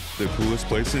Cashmere, the coolest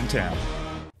place in town.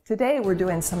 Today, we're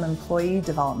doing some employee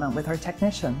development with our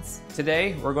technicians.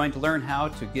 Today, we're going to learn how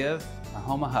to give a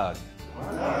home a hug.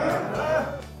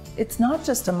 It's not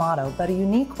just a motto, but a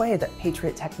unique way that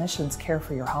Patriot technicians care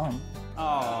for your home.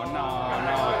 Oh,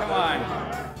 no, come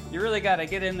on. really got to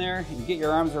get in there and get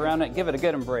your arms around it, give it a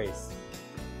good embrace.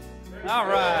 All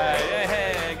right,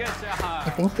 hey, good job. I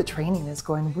think the training is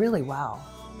going really well.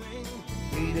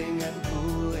 Heating and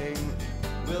cooling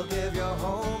will give your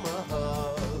home a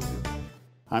hug.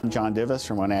 I'm John Divis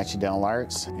from Wenatchee Dental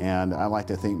Arts, and I like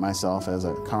to think myself as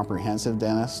a comprehensive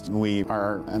dentist. We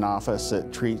are an office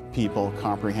that treats people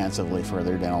comprehensively for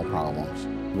their dental problems.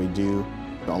 We do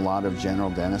a lot of general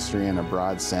dentistry in a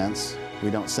broad sense. We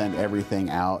don't send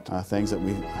everything out. Things that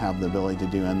we have the ability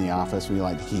to do in the office, we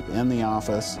like to keep in the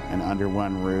office and under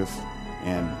one roof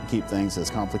and keep things as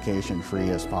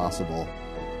complication-free as possible.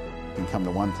 You can come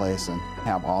to one place and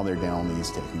have all their dental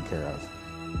needs taken care of.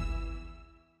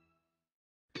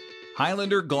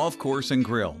 Highlander Golf Course and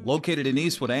Grill, located in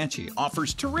East Wenatchee,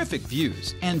 offers terrific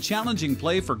views and challenging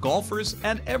play for golfers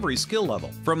at every skill level.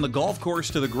 From the golf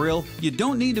course to the grill, you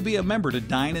don't need to be a member to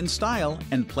dine in style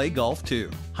and play golf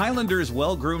too. Highlander's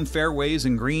well-groomed fairways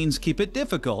and greens keep it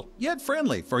difficult, yet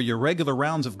friendly for your regular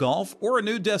rounds of golf or a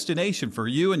new destination for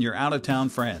you and your out-of-town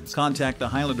friends. Contact the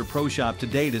Highlander Pro Shop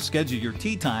today to schedule your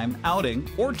tee time, outing,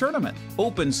 or tournament.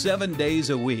 Open 7 days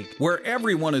a week, where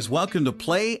everyone is welcome to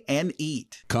play and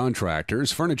eat.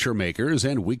 Contractors, furniture makers,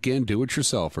 and weekend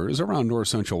do-it-yourselfers around North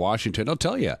Central Washington will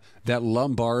tell you that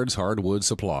Lombard's Hardwood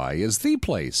Supply is the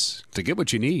place to get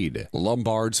what you need.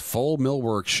 Lombard's full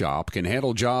millwork shop can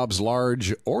handle jobs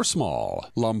large or small.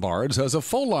 Lombard's has a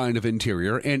full line of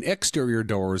interior and exterior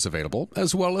doors available,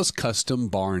 as well as custom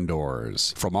barn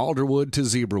doors. From alderwood to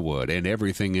zebrawood and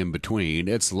everything in between,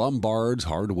 it's Lombard's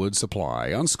Hardwood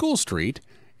Supply on School Street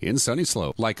in Sunny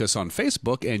Slope. Like us on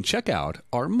Facebook and check out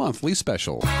our monthly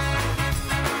special.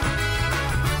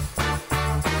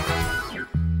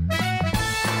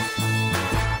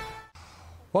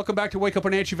 Welcome back to Wake Up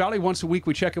Wenatchee Valley. Once a week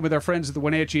we check in with our friends at the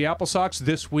Wenatchee AppleSox.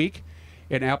 This week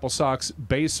in AppleSox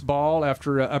baseball,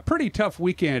 after a pretty tough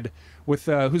weekend with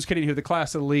who's getting here. The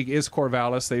class of the league is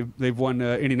Corvallis. They've won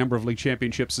any number of league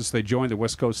championships since they joined the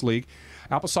West Coast League.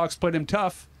 AppleSox played them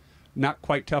tough. Not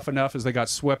quite tough enough as they got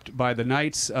swept by the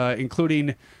Knights,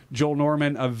 including Joel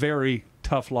Norman, a very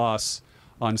tough loss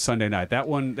on Sunday night. That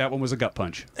one was a gut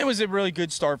punch. It was a really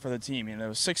good start for the team. You know,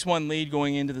 6-1 lead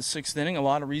going into the 6th inning. A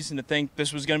lot of reason to think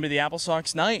this was going to be the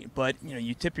AppleSox night. But, you know,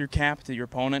 you tip your cap to your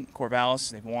opponent, Corvallis.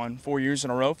 They've won 4 years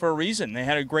in a row for a reason. They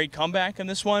had a great comeback in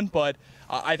this one, but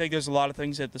I think there's a lot of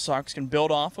things that the Sox can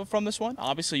build off of from this one.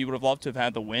 Obviously, you would have loved to have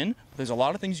had the win, but there's a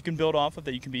lot of things you can build off of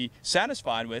that you can be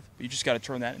satisfied with. But you just got to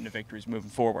turn that into victories moving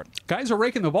forward. Guys are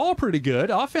raking the ball pretty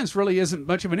good. Offense really isn't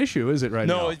much of an issue, is it, right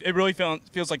now? No, it really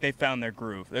feels like they found their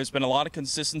groove. There's been a lot of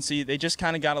consistency. They just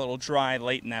kind of got a little dry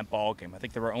late in that ball game. I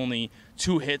think there were only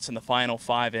 2 hits in the final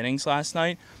 5 innings last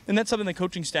night, and that's something the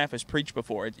coaching staff has preached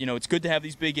before. You know, it's good to have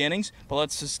these big innings, but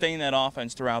let's sustain that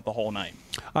offense throughout the whole night.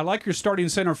 I like your starting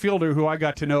center fielder, who I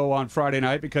got to know on Friday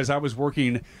night because I was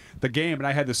working the game and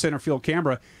I had the center field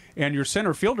camera. And your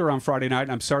center fielder on Friday night,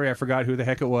 and I'm sorry I forgot who the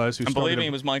heck it was. I'm believing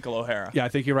it was Michael O'Hara. Yeah, I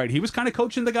think you're right. He was kind of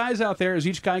coaching the guys out there as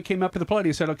each guy came up to the plate.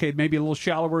 He said, okay, maybe a little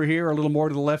shallower here, a little more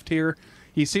to the left here.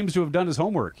 He seems to have done his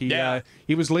homework.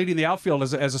 He was leading the outfield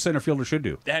as a center fielder should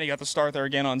do. And he got the start there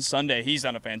again on Sunday. He's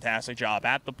done a fantastic job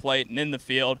at the plate and in the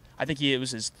field. I think it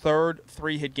was his 3rd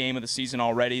 3-hit game of the season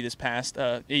already this past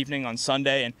evening on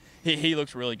Sunday, and he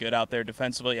looks really good out there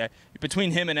defensively.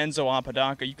 Between him and Enzo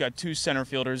Apodaca, you've got 2 center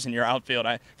fielders in your outfield.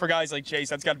 For guys like Chase,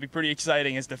 that's got to be pretty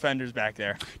exciting as defenders back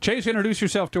there. Chase, introduce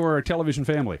yourself to our television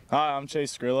family. Hi, I'm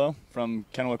Chase Grillo from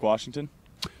Kennewick, Washington.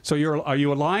 So are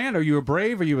you a Lion? Are you a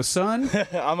Brave? Are you a Sun?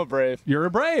 I'm a Brave. You're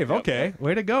a Brave. Yep. Okay.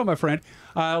 Way to go, my friend.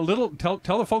 Tell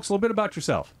the folks a little bit about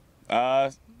yourself.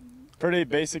 Pretty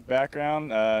basic background.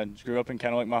 Grew up in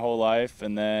Kennewick my whole life,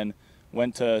 and then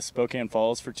went to Spokane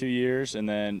Falls for 2 years, and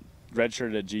then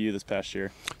redshirted at GU this past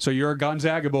year. So you're a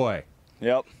Gonzaga boy.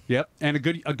 Yep. And a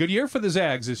good year for the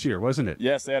Zags this year, wasn't it?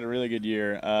 Yes, they had a really good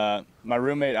year. My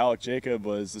roommate Alec Jacob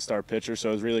was the star pitcher, so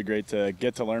it was really great to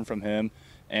get to learn from him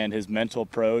and his mental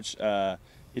approach.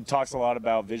 He talks a lot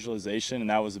about visualization, and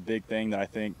that was a big thing that I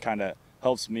think kind of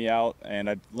helps me out, and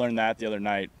I learned that the other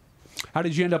night. How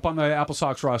did you end up on the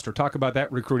AppleSox roster? Talk about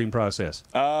that recruiting process.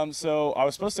 So I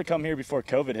was supposed to come here before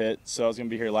COVID hit, so I was going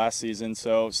to be here last season.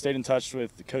 So stayed in touch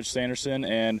with Coach Sanderson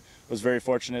and was very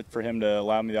fortunate for him to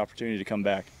allow me the opportunity to come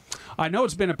back. I know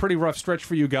it's been a pretty rough stretch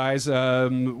for you guys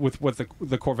with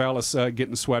the Corvallis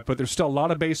getting swept, but there's still a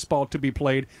lot of baseball to be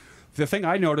played. The thing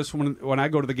I notice when I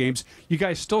go to the games, you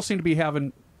guys still seem to be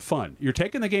having fun. You're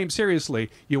taking the game seriously.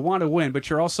 You want to win, but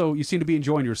you seem to be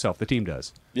enjoying yourself. The team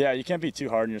does. Yeah, you can't be too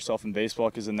hard on yourself in baseball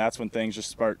because then that's when things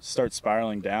just start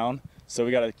spiraling down. So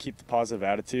we got to keep the positive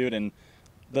attitude, and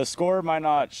the score might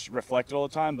not reflect it all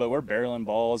the time, but we're barreling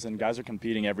balls and guys are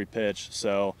competing every pitch.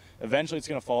 So eventually it's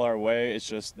going to fall our way. It's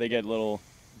just they get little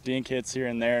dink hits here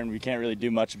and there, and we can't really do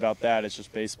much about that. It's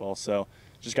just baseball. So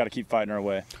just got to keep fighting our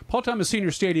way. Paul Thomas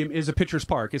Senior Stadium is a pitcher's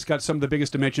park. It's got some of the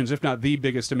biggest dimensions, if not the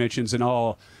biggest dimensions in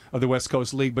all of the West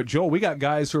Coast League. But, Joel, we got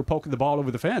guys who are poking the ball over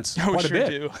the fence. Oh, quite we a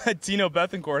sure bit. do. Tino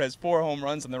Bethencourt has 4 home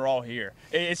runs, and they're all here.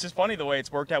 It's just funny the way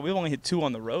it's worked out. We've only hit 2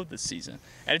 on the road this season.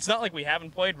 And it's not like we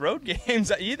haven't played road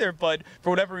games either, but for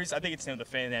whatever reason, I think it's the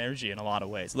fan energy in a lot of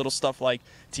ways. Little stuff like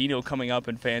Tino coming up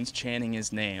and fans chanting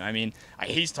his name. I mean,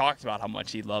 he's talked about how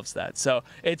much he loves that. So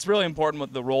it's really important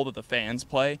with the role that the fans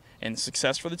play and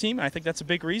success for the team. And I think that's a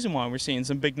big reason why we're seeing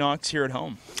some big knocks here at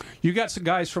home. You got some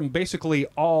guys from basically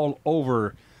all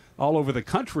over the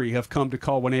country have come to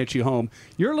call Wenatchee home.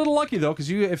 You're a little lucky though, because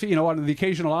if on the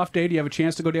occasional off day, do you have a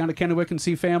chance to go down to Kennewick and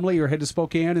see family, or head to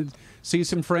Spokane and see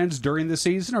some friends during the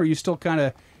season, or are you still kind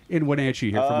of in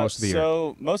Wenatchee here for most of the year?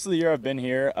 So most of the year I've been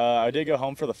here. I did go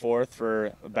home for the 4th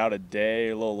for about a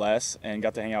day, a little less, and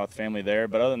got to hang out with family there.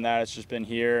 But other than that, it's just been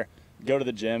here, go to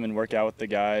the gym and work out with the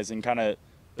guys and kind of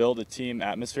build a team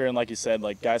atmosphere. And like you said,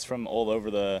 like guys from all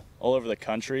over the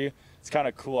country, it's kind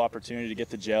of a cool opportunity to get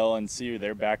to gel and see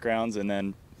their backgrounds and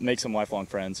then make some lifelong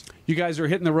friends. You guys are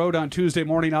hitting the road on Tuesday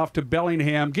morning off to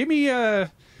Bellingham. Give me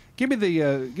the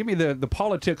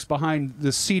politics behind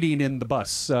the seating in the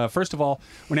bus. First of all,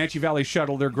 Wenatchee Valley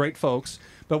Shuttle, they're great folks.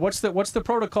 But what's the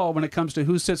protocol when it comes to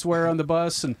who sits where on the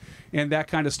bus and that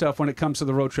kind of stuff when it comes to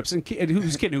the road trips? And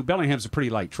who's kidding? Bellingham's a pretty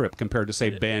light trip compared to, say,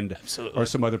 Bend or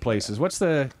some other places.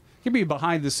 Give me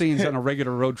behind the scenes on a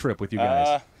regular road trip with you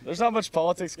guys. There's not much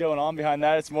politics going on behind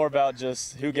that. It's more about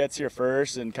just who gets here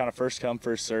first and kind of first come,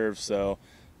 first serve. So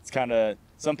it's kind of,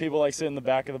 some people like sitting in the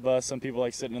back of the bus, some people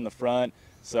like sitting in the front.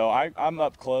 So I'm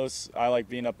up close. I like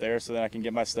being up there so then I can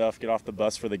get my stuff, get off the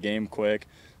bus for the game quick.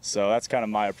 So that's kind of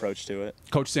my approach to it.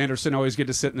 Coach Sanderson always get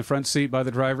to sit in the front seat by the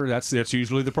driver. That's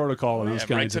usually the protocol in those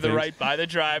kinds of things. Right to the right by the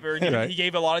driver. Right. He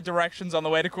gave a lot of directions on the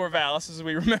way to Corvallis, as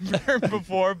we remember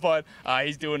before, but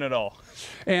he's doing it all.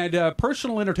 And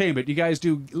personal entertainment, you guys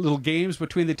do little games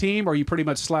between the team, or you pretty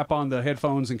much slap on the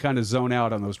headphones and kind of zone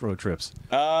out on those road trips?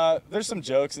 There's some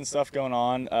jokes and stuff going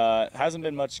on. Hasn't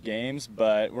been much games,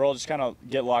 but we're all just kind of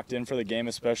get locked in for the game,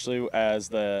 especially as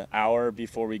the hour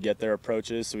before we get there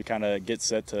approaches, so we kind of get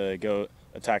set to go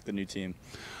attack the new team.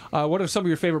 What are some of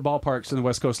your favorite ballparks in the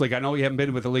West Coast League? I know you haven't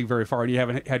been with the league very far, and you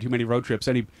haven't had too many road trips.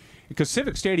 Because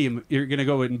Civic Stadium, you're going to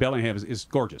go in Bellingham, is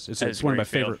gorgeous. It's one of my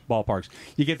favorite ballparks.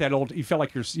 You get that old. You feel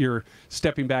like you're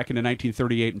stepping back into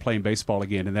 1938 and playing baseball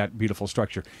again in that beautiful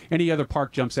structure. Any other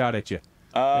park jumps out at you?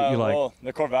 That you like? Well,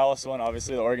 the Corvallis one,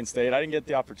 obviously, the Oregon State. I didn't get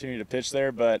the opportunity to pitch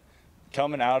there, but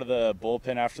coming out of the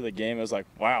bullpen after the game, it was like,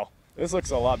 wow, this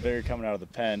looks a lot bigger coming out of the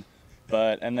pen.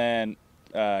 And then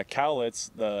Cowlitz,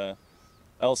 the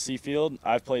LC field,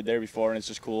 I've played there before, and it's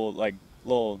just cool, like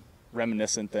little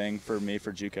reminiscent thing for me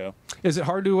for JUCO. Is it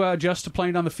hard to adjust to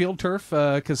playing on the field turf?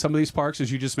 Because some of these parks,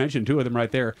 as you just mentioned, 2 of them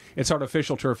right there, it's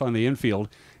artificial turf on the infield.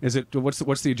 What's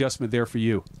the adjustment there for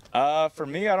you? For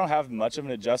me, I don't have much of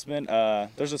an adjustment.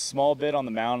 There's a small bit on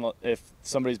the mound if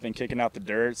somebody's been kicking out the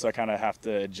dirt, so I kind of have to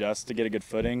adjust to get a good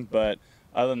footing. But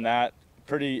other than that,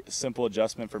 pretty simple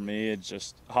adjustment for me. It's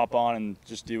just hop on and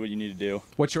just do what you need to do.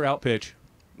 What's your out pitch?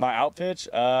 My out pitch?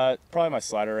 Probably my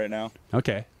slider right now.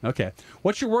 Okay.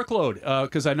 What's your workload?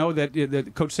 Because I know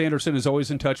that Coach Sanderson is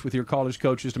always in touch with your college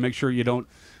coaches to make sure you don't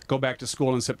go back to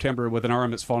school in September with an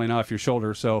arm that's falling off your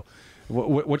shoulder. So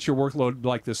what's your workload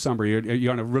like this summer? Are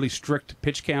you on a really strict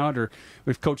pitch count? Or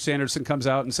if Coach Sanderson comes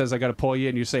out and says, I got to pull you,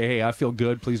 and you say, hey, I feel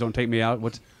good, please don't take me out.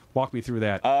 Walk me through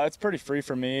that. It's pretty free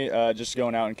for me, just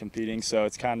going out and competing. So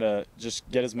it's kind of just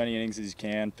get as many innings as you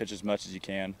can, pitch as much as you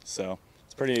can. So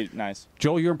it's pretty nice.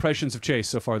 Joel, your impressions of Chase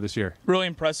so far this year? Really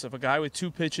impressive. A guy with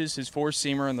 2 pitches, his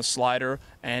 4-seamer and the slider,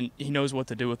 and he knows what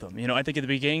to do with them. I think at the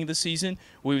beginning of the season,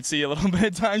 we would see a little bit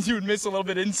of times he would miss a little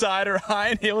bit inside or high,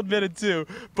 and he'll admit it too.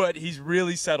 But he's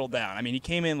really settled down. He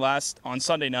came in on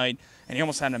Sunday night, and he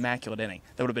almost had an immaculate inning.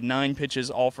 That would have been 9 pitches,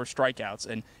 all for strikeouts,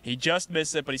 and he just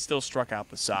missed it, but he still struck out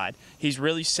the side. He's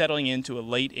really settling into a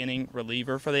late inning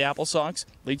reliever for the AppleSox,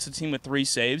 leads the team with 3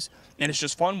 saves, and it's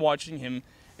just fun watching him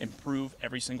improve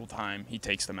every single time he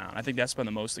takes them out. I think that's been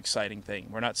the most exciting thing.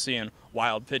 We're not seeing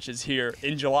wild pitches here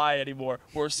in July anymore.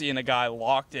 We're seeing a guy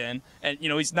locked in, and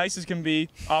he's nice as can be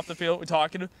off the field. We're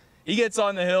talking to him. He gets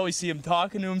on the hill. We see him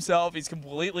talking to himself. He's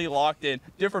completely locked in.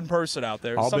 Different person out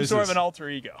there. Some sort of an alter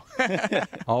ego.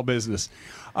 All business.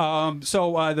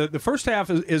 So the first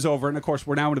half is over, and of course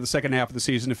we're now into the second half of the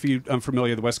season. If you're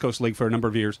unfamiliar, the West Coast League for a number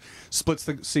of years splits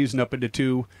the season up into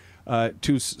two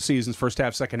seasons, first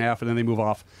half, second half, and then they move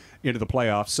off into the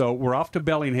playoffs. So we're off to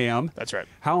Bellingham. That's right.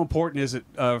 How important is it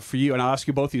for you? And I'll ask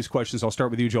you both these questions. I'll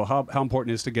start with you, Joel. How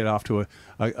important is it to get off to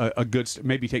a good,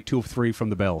 maybe take 2 of 3 from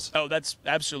the Bells? Oh, that's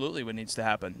absolutely what needs to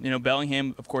happen. You know,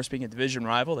 Bellingham, of course, being a division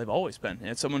rival, they've always been. And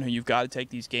it's someone who you've got to take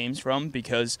these games from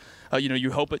because, you know,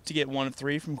 you hope to get 1 of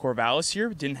 3 from Corvallis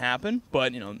here. It didn't happen.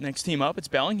 But, you know, next team up, it's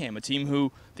Bellingham, a team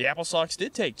who the AppleSox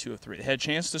did take 2 of 3. They had a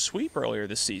chance to sweep earlier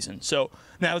this season. So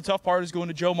now the tough part is going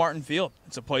to Joe Martin Field.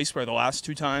 It's a place where the last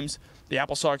 2 times the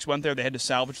AppleSox went there, they had to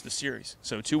salvage the series.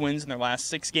 So 2 wins in their last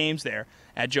 6 games there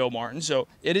at Joe Martin. So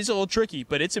it is a little tricky,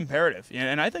 but it's imperative.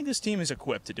 And I think this team is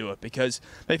equipped to do it because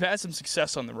they've had some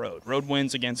success on the road. Road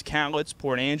wins against Cowlitz,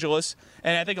 Port Angeles,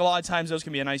 and I think a lot of times those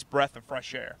can be a nice breath of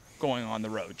fresh air going on the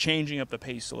road, changing up the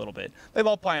pace a little bit. They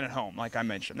love playing at home, like I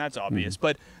mentioned. That's obvious.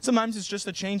 But sometimes it's just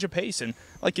a change of pace. And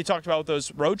like you talked about with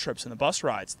those road trips and the bus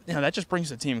rides, you know, that just brings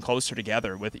the team closer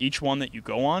together with each one that you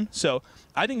go on. So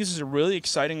I think this is a really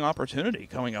exciting opportunity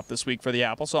coming up this week for the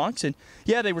AppleSox. And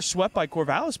yeah, they were swept by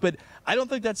Corvallis, but I don't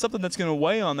think that's something that's going to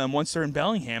weigh on them once they're in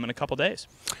Bellingham in a couple days.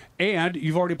 And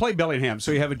you've already played Bellingham,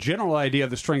 so you have a general idea of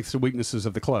the strengths and weaknesses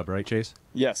of the club, right, Chase?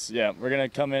 Yes, yeah. We're going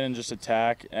to come in and just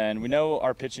attack, and we know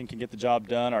our pitching can get the job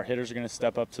done. Our hitters are going to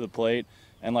step up to the plate.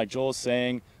 And like Joel was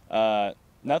saying,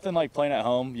 nothing like playing at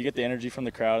home. You get the energy from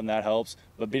the crowd, and that helps.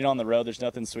 But being on the road, there's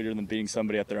nothing sweeter than beating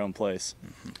somebody at their own place.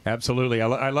 Absolutely.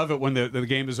 I love it when the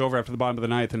game is over after the bottom of the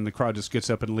ninth and the crowd just gets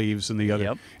up and leaves, and the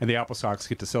AppleSox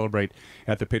get to celebrate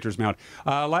at the pitcher's mound.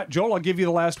 Joel, I'll give you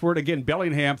the last word. Again,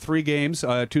 Bellingham, 3 games,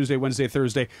 Tuesday, Wednesday,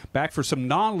 Thursday. Back for some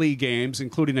non-league games,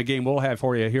 including a game we'll have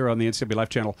for you here on the NCAA Live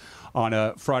channel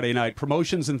on Friday night.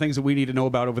 Promotions and things that we need to know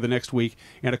about over the next week,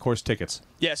 and, of course, tickets.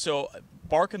 Yeah, so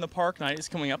Bark in the Park night is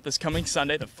coming up this coming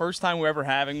Sunday, the first time we're ever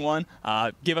having one.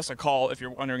 Give us a call if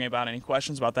you're wondering about any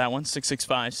questions about that one,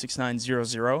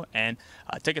 665-6900, and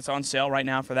tickets on sale right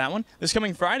now for that one. This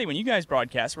coming Friday, when you guys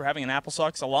broadcast, we're having an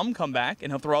AppleSox alum come back, and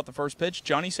he'll throw out the first pitch.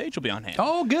 Johnny Sage will be on hand.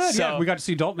 Oh, good. So, yeah, we got to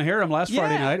see Dalton Harem last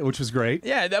Friday night, which was great.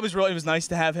 Yeah, it was nice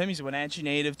to have him. He's a Wenatchee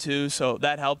native, too, so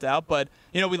that helped out. But,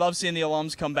 you know, we love seeing the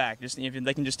alums come back. Just if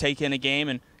they can just take in a game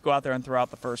and go out there and throw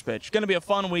out the first pitch. It's going to be a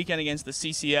fun weekend against the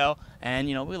CCL, and,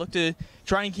 you know, we look to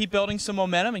try and keep building some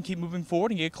momentum and keep moving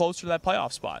forward and get closer to that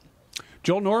playoff spot.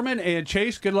 Joel Norman and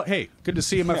Chase, good luck. Hey, good to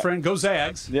see you, my friend. Go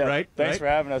Zags. Yeah, right? Thanks for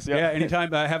having us. Yeah,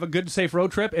 anytime. Have a good, safe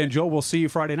road trip. And, Joel, we'll see you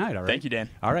Friday night, all right? Thank you, Dan.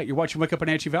 All right, you're watching Wake Up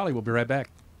Wenatchee Valley. We'll be right back.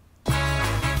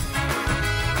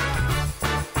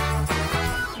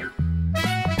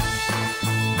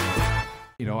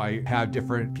 You know, I have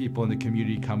different people in the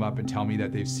community come up and tell me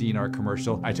that they've seen our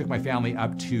commercial. I took my family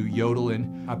up to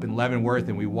Yodelin up in Leavenworth,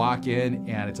 and we walk in,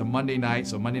 and it's a Monday night,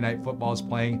 so Monday Night Football is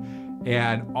playing,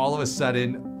 and all of a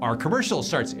sudden, our commercial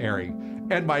starts airing.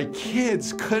 And my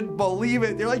kids couldn't believe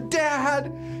it. They're like,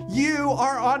 Dad, you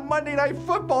are on Monday Night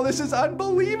Football. This is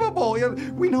unbelievable. You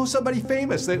know, we know somebody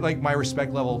famous. Like, my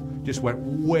respect level just went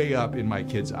way up in my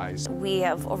kids' eyes. We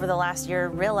have, over the last year,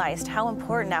 realized how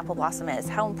important Apple Blossom is,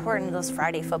 how important those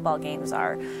Friday football games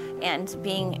are, and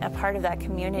being a part of that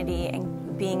community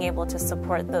and being able to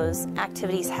support those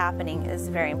activities happening is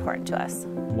very important to us.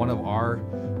 One of our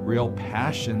real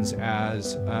passions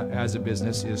as a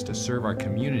business is to serve our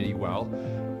community well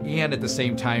and at the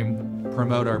same time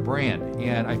promote our brand.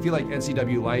 And I feel like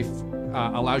NCW Life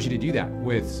allows you to do that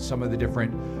with some of the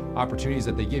different opportunities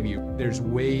that they give you. There's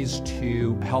ways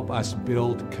to help us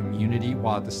build community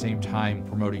while at the same time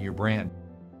promoting your brand.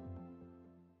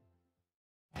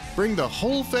 Bring the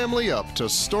whole family up to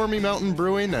Stormy Mountain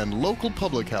Brewing and local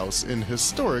public house in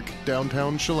historic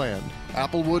downtown Chelan.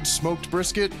 Applewood smoked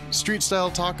brisket,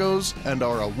 street-style tacos, and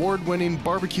our award-winning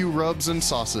barbecue rubs and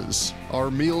sauces. Our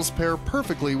meals pair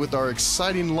perfectly with our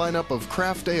exciting lineup of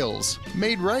craft ales,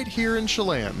 made right here in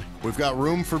Chelan. We've got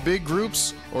room for big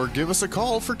groups, or give us a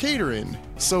call for catering.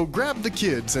 So grab the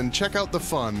kids and check out the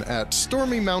fun at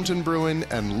Stormy Mountain Brewing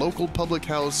and local public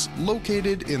house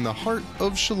located in the heart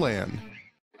of Chelan.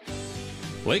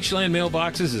 Lake Chelan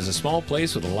Mailboxes is a small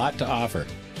place with a lot to offer.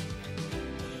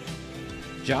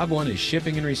 Job one is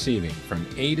shipping and receiving from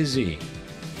A to Z.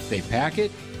 They pack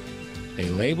it, they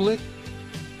label it,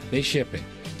 they ship it.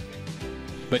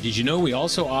 But did you know we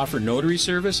also offer notary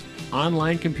service,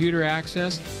 online computer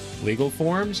access, legal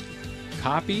forms,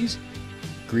 copies,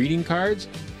 greeting cards,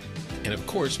 and of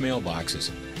course mailboxes,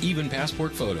 even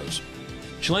passport photos.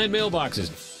 Chelan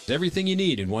Mailboxes, everything you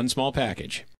need in one small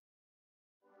package.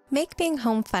 Make being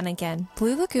home fun again.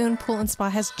 Blue Lagoon Pool and Spa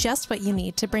has just what you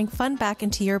need to bring fun back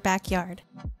into your backyard.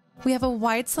 We have a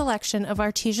wide selection of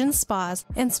artesian spas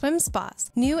and swim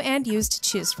spas, new and used to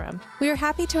choose from. We are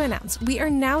happy to announce we are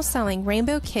now selling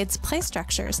Rainbow Kids play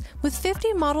structures with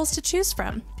 50 models to choose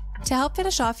from. To help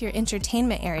finish off your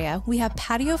entertainment area, we have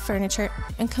patio furniture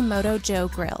and Komodo Joe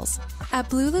grills. At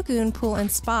Blue Lagoon Pool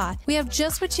and Spa, we have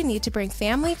just what you need to bring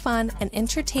family fun and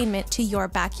entertainment to your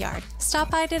backyard.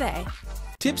 Stop by today.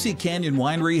 Tipsy Canyon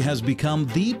Winery has become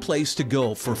the place to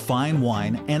go for fine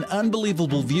wine and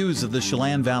unbelievable views of the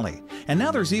Chelan Valley. And now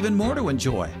there's even more to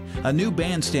enjoy. A new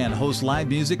bandstand hosts live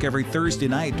music every Thursday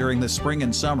night during the spring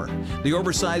and summer. The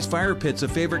oversized fire pit's a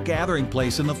favorite gathering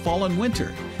place in the fall and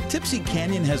winter. Tipsy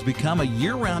Canyon has become a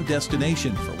year-round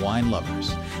destination for wine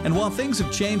lovers. And while things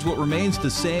have changed, what remains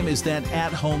the same is that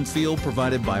at-home feel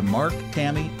provided by Mark,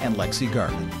 Tammy, and Lexi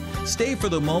Garland. Stay for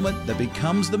the moment that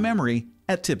becomes the memory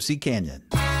at Tipsy Canyon.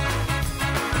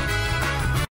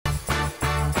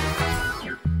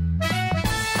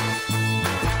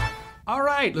 All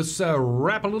right, let's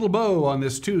wrap a little bow on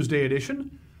this Tuesday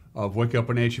edition of Wake Up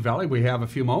Wenatchee Valley. We have a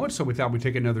few moments, so we thought we'd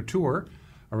take another tour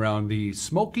around the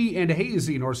smoky and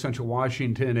hazy north central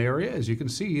Washington area. As you can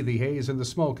see, the haze and the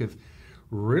smoke have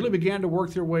really began to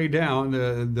work their way down.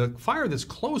 The fire that's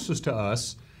closest to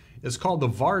us is called the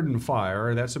Varden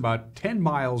Fire. That's about 10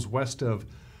 miles west of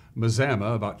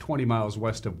Mazama, about 20 miles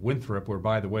west of Winthrop, where,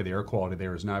 by the way, the air quality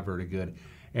there is not very good.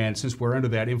 And since we're under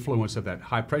that influence of that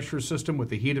high-pressure system with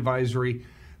the heat advisory,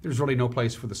 there's really no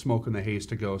place for the smoke and the haze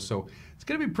to go. So it's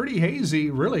going to be pretty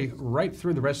hazy, really, right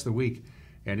through the rest of the week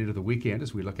and into the weekend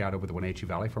as we look out over the Wenatchee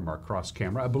Valley from our cross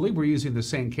camera. I believe we're using the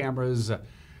same cameras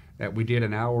that we did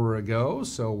an hour ago,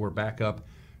 so we're back up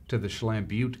to the Chelan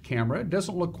Butte camera. It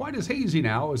doesn't look quite as hazy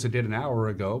now as it did an hour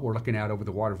ago. We're looking out over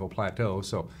the Waterville Plateau,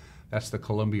 so that's the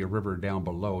Columbia River down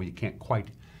below. You can't quite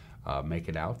make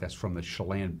it out. That's from the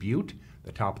Chelan Butte,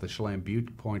 the top of the Chelan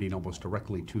Butte pointing almost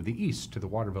directly to the east, to the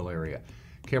Waterville area.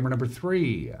 Camera number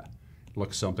 3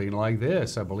 looks something like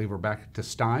this. I believe we're back to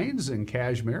Steins in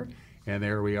Cashmere, and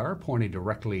there we are pointing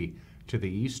directly to the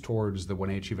east towards the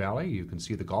Wenatchee Valley. You can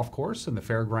see the golf course and the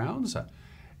fairgrounds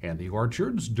and the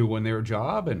orchards doing their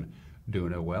job and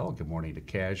doing it well. Good morning to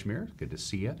Cashmere. Good to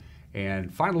see you.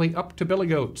 And finally, up to Billy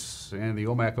Goats and the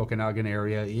Omak-Okanagan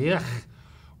area. Yuck.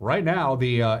 Right now,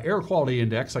 the air quality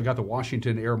index, I got the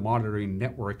Washington Air Monitoring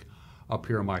Network up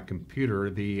here on my computer.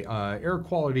 The air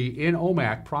quality in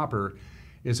Omak proper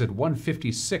is at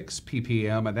 156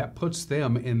 ppm, and that puts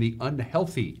them in the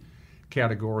unhealthy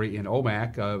category in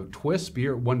Omak. Twisp,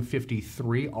 you're at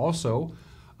 153, also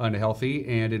unhealthy.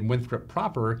 And in Winthrop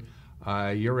proper,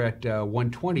 you're at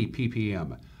 120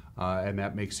 ppm. And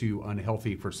that makes you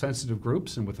unhealthy for sensitive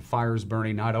groups. And with the fires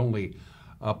burning not only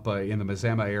up in the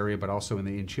Mazama area, but also in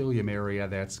the Inchilium area,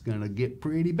 that's going to get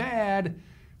pretty bad.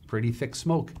 Pretty thick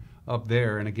smoke up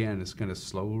there. And again, it's going to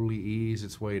slowly ease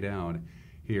its way down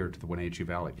here to the Wenatchee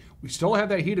Valley. We still have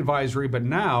that heat advisory, but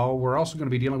now we're also going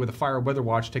to be dealing with a fire weather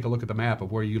watch. Take a look at the map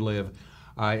of where you live.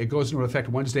 It goes into effect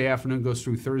Wednesday afternoon, goes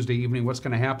through Thursday evening. What's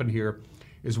going to happen here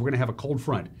is we're going to have a cold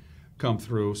front come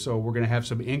through, so we're going to have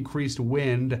some increased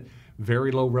wind,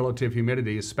 very low relative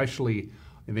humidity, especially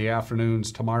in the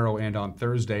afternoons tomorrow and on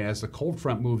Thursday as the cold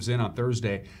front moves in on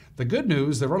Thursday. The good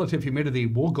news, the relative humidity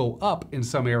will go up in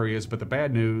some areas, but the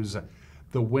bad news,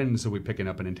 the winds will be picking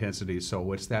up in intensity.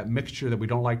 So it's that mixture that we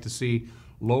don't like to see: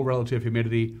 low relative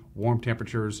humidity, warm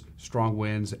temperatures, strong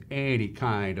winds, any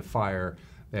kind of fire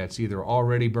that's either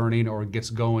already burning or gets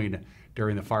going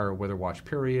during the fire weather watch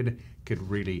period could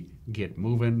really get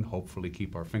moving. Hopefully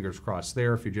keep our fingers crossed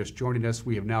there. If you're just joining us,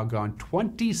 we have now gone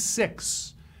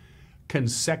 26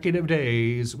 consecutive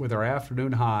days with our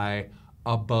afternoon high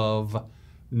above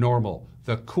normal.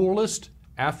 The coolest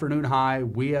afternoon high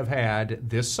we have had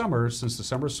this summer since the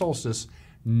summer solstice,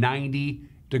 90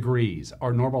 degrees.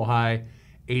 Our normal high,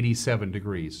 87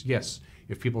 degrees. Yes,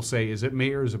 if people say, is it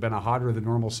me or has it been a hotter than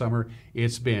normal summer?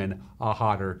 It's been a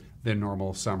hotter than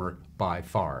normal summer by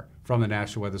far. From the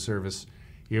National Weather Service,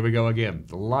 here we go again.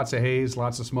 Lots of haze,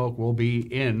 lots of smoke. We'll be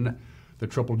in the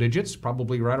triple digits,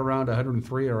 probably right around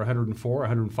 103 or 104,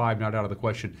 105, not out of the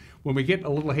question. When we get a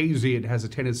little hazy, it has a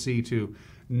tendency to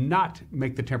not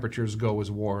make the temperatures go as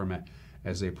warm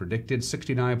as they predicted.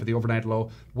 69 for the overnight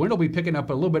low. Wind will be picking up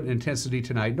a little bit in intensity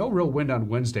tonight. No real wind on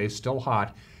Wednesday, still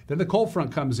hot. Then the cold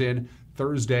front comes in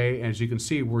Thursday. As you can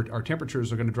see, our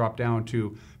temperatures are going to drop down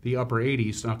to the upper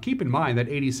 80s. Now keep in mind that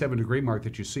 87 degree mark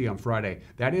that you see on Friday,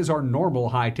 that is our normal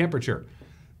high temperature.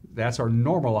 That's our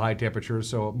normal high temperature,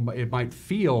 so it might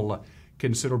feel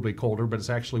considerably colder, but it's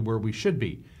actually where we should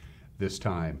be this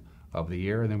time of the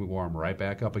year. And then we warm right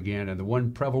back up again. And the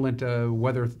one prevalent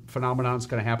weather phenomenon is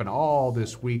going to happen all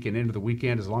this week and into the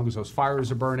weekend, as long as those fires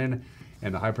are burning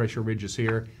and the high pressure ridge is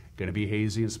here. Going to be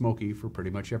hazy and smoky for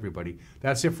pretty much everybody.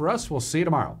 That's it for us. We'll see you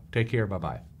tomorrow. Take care.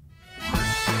 Bye-bye.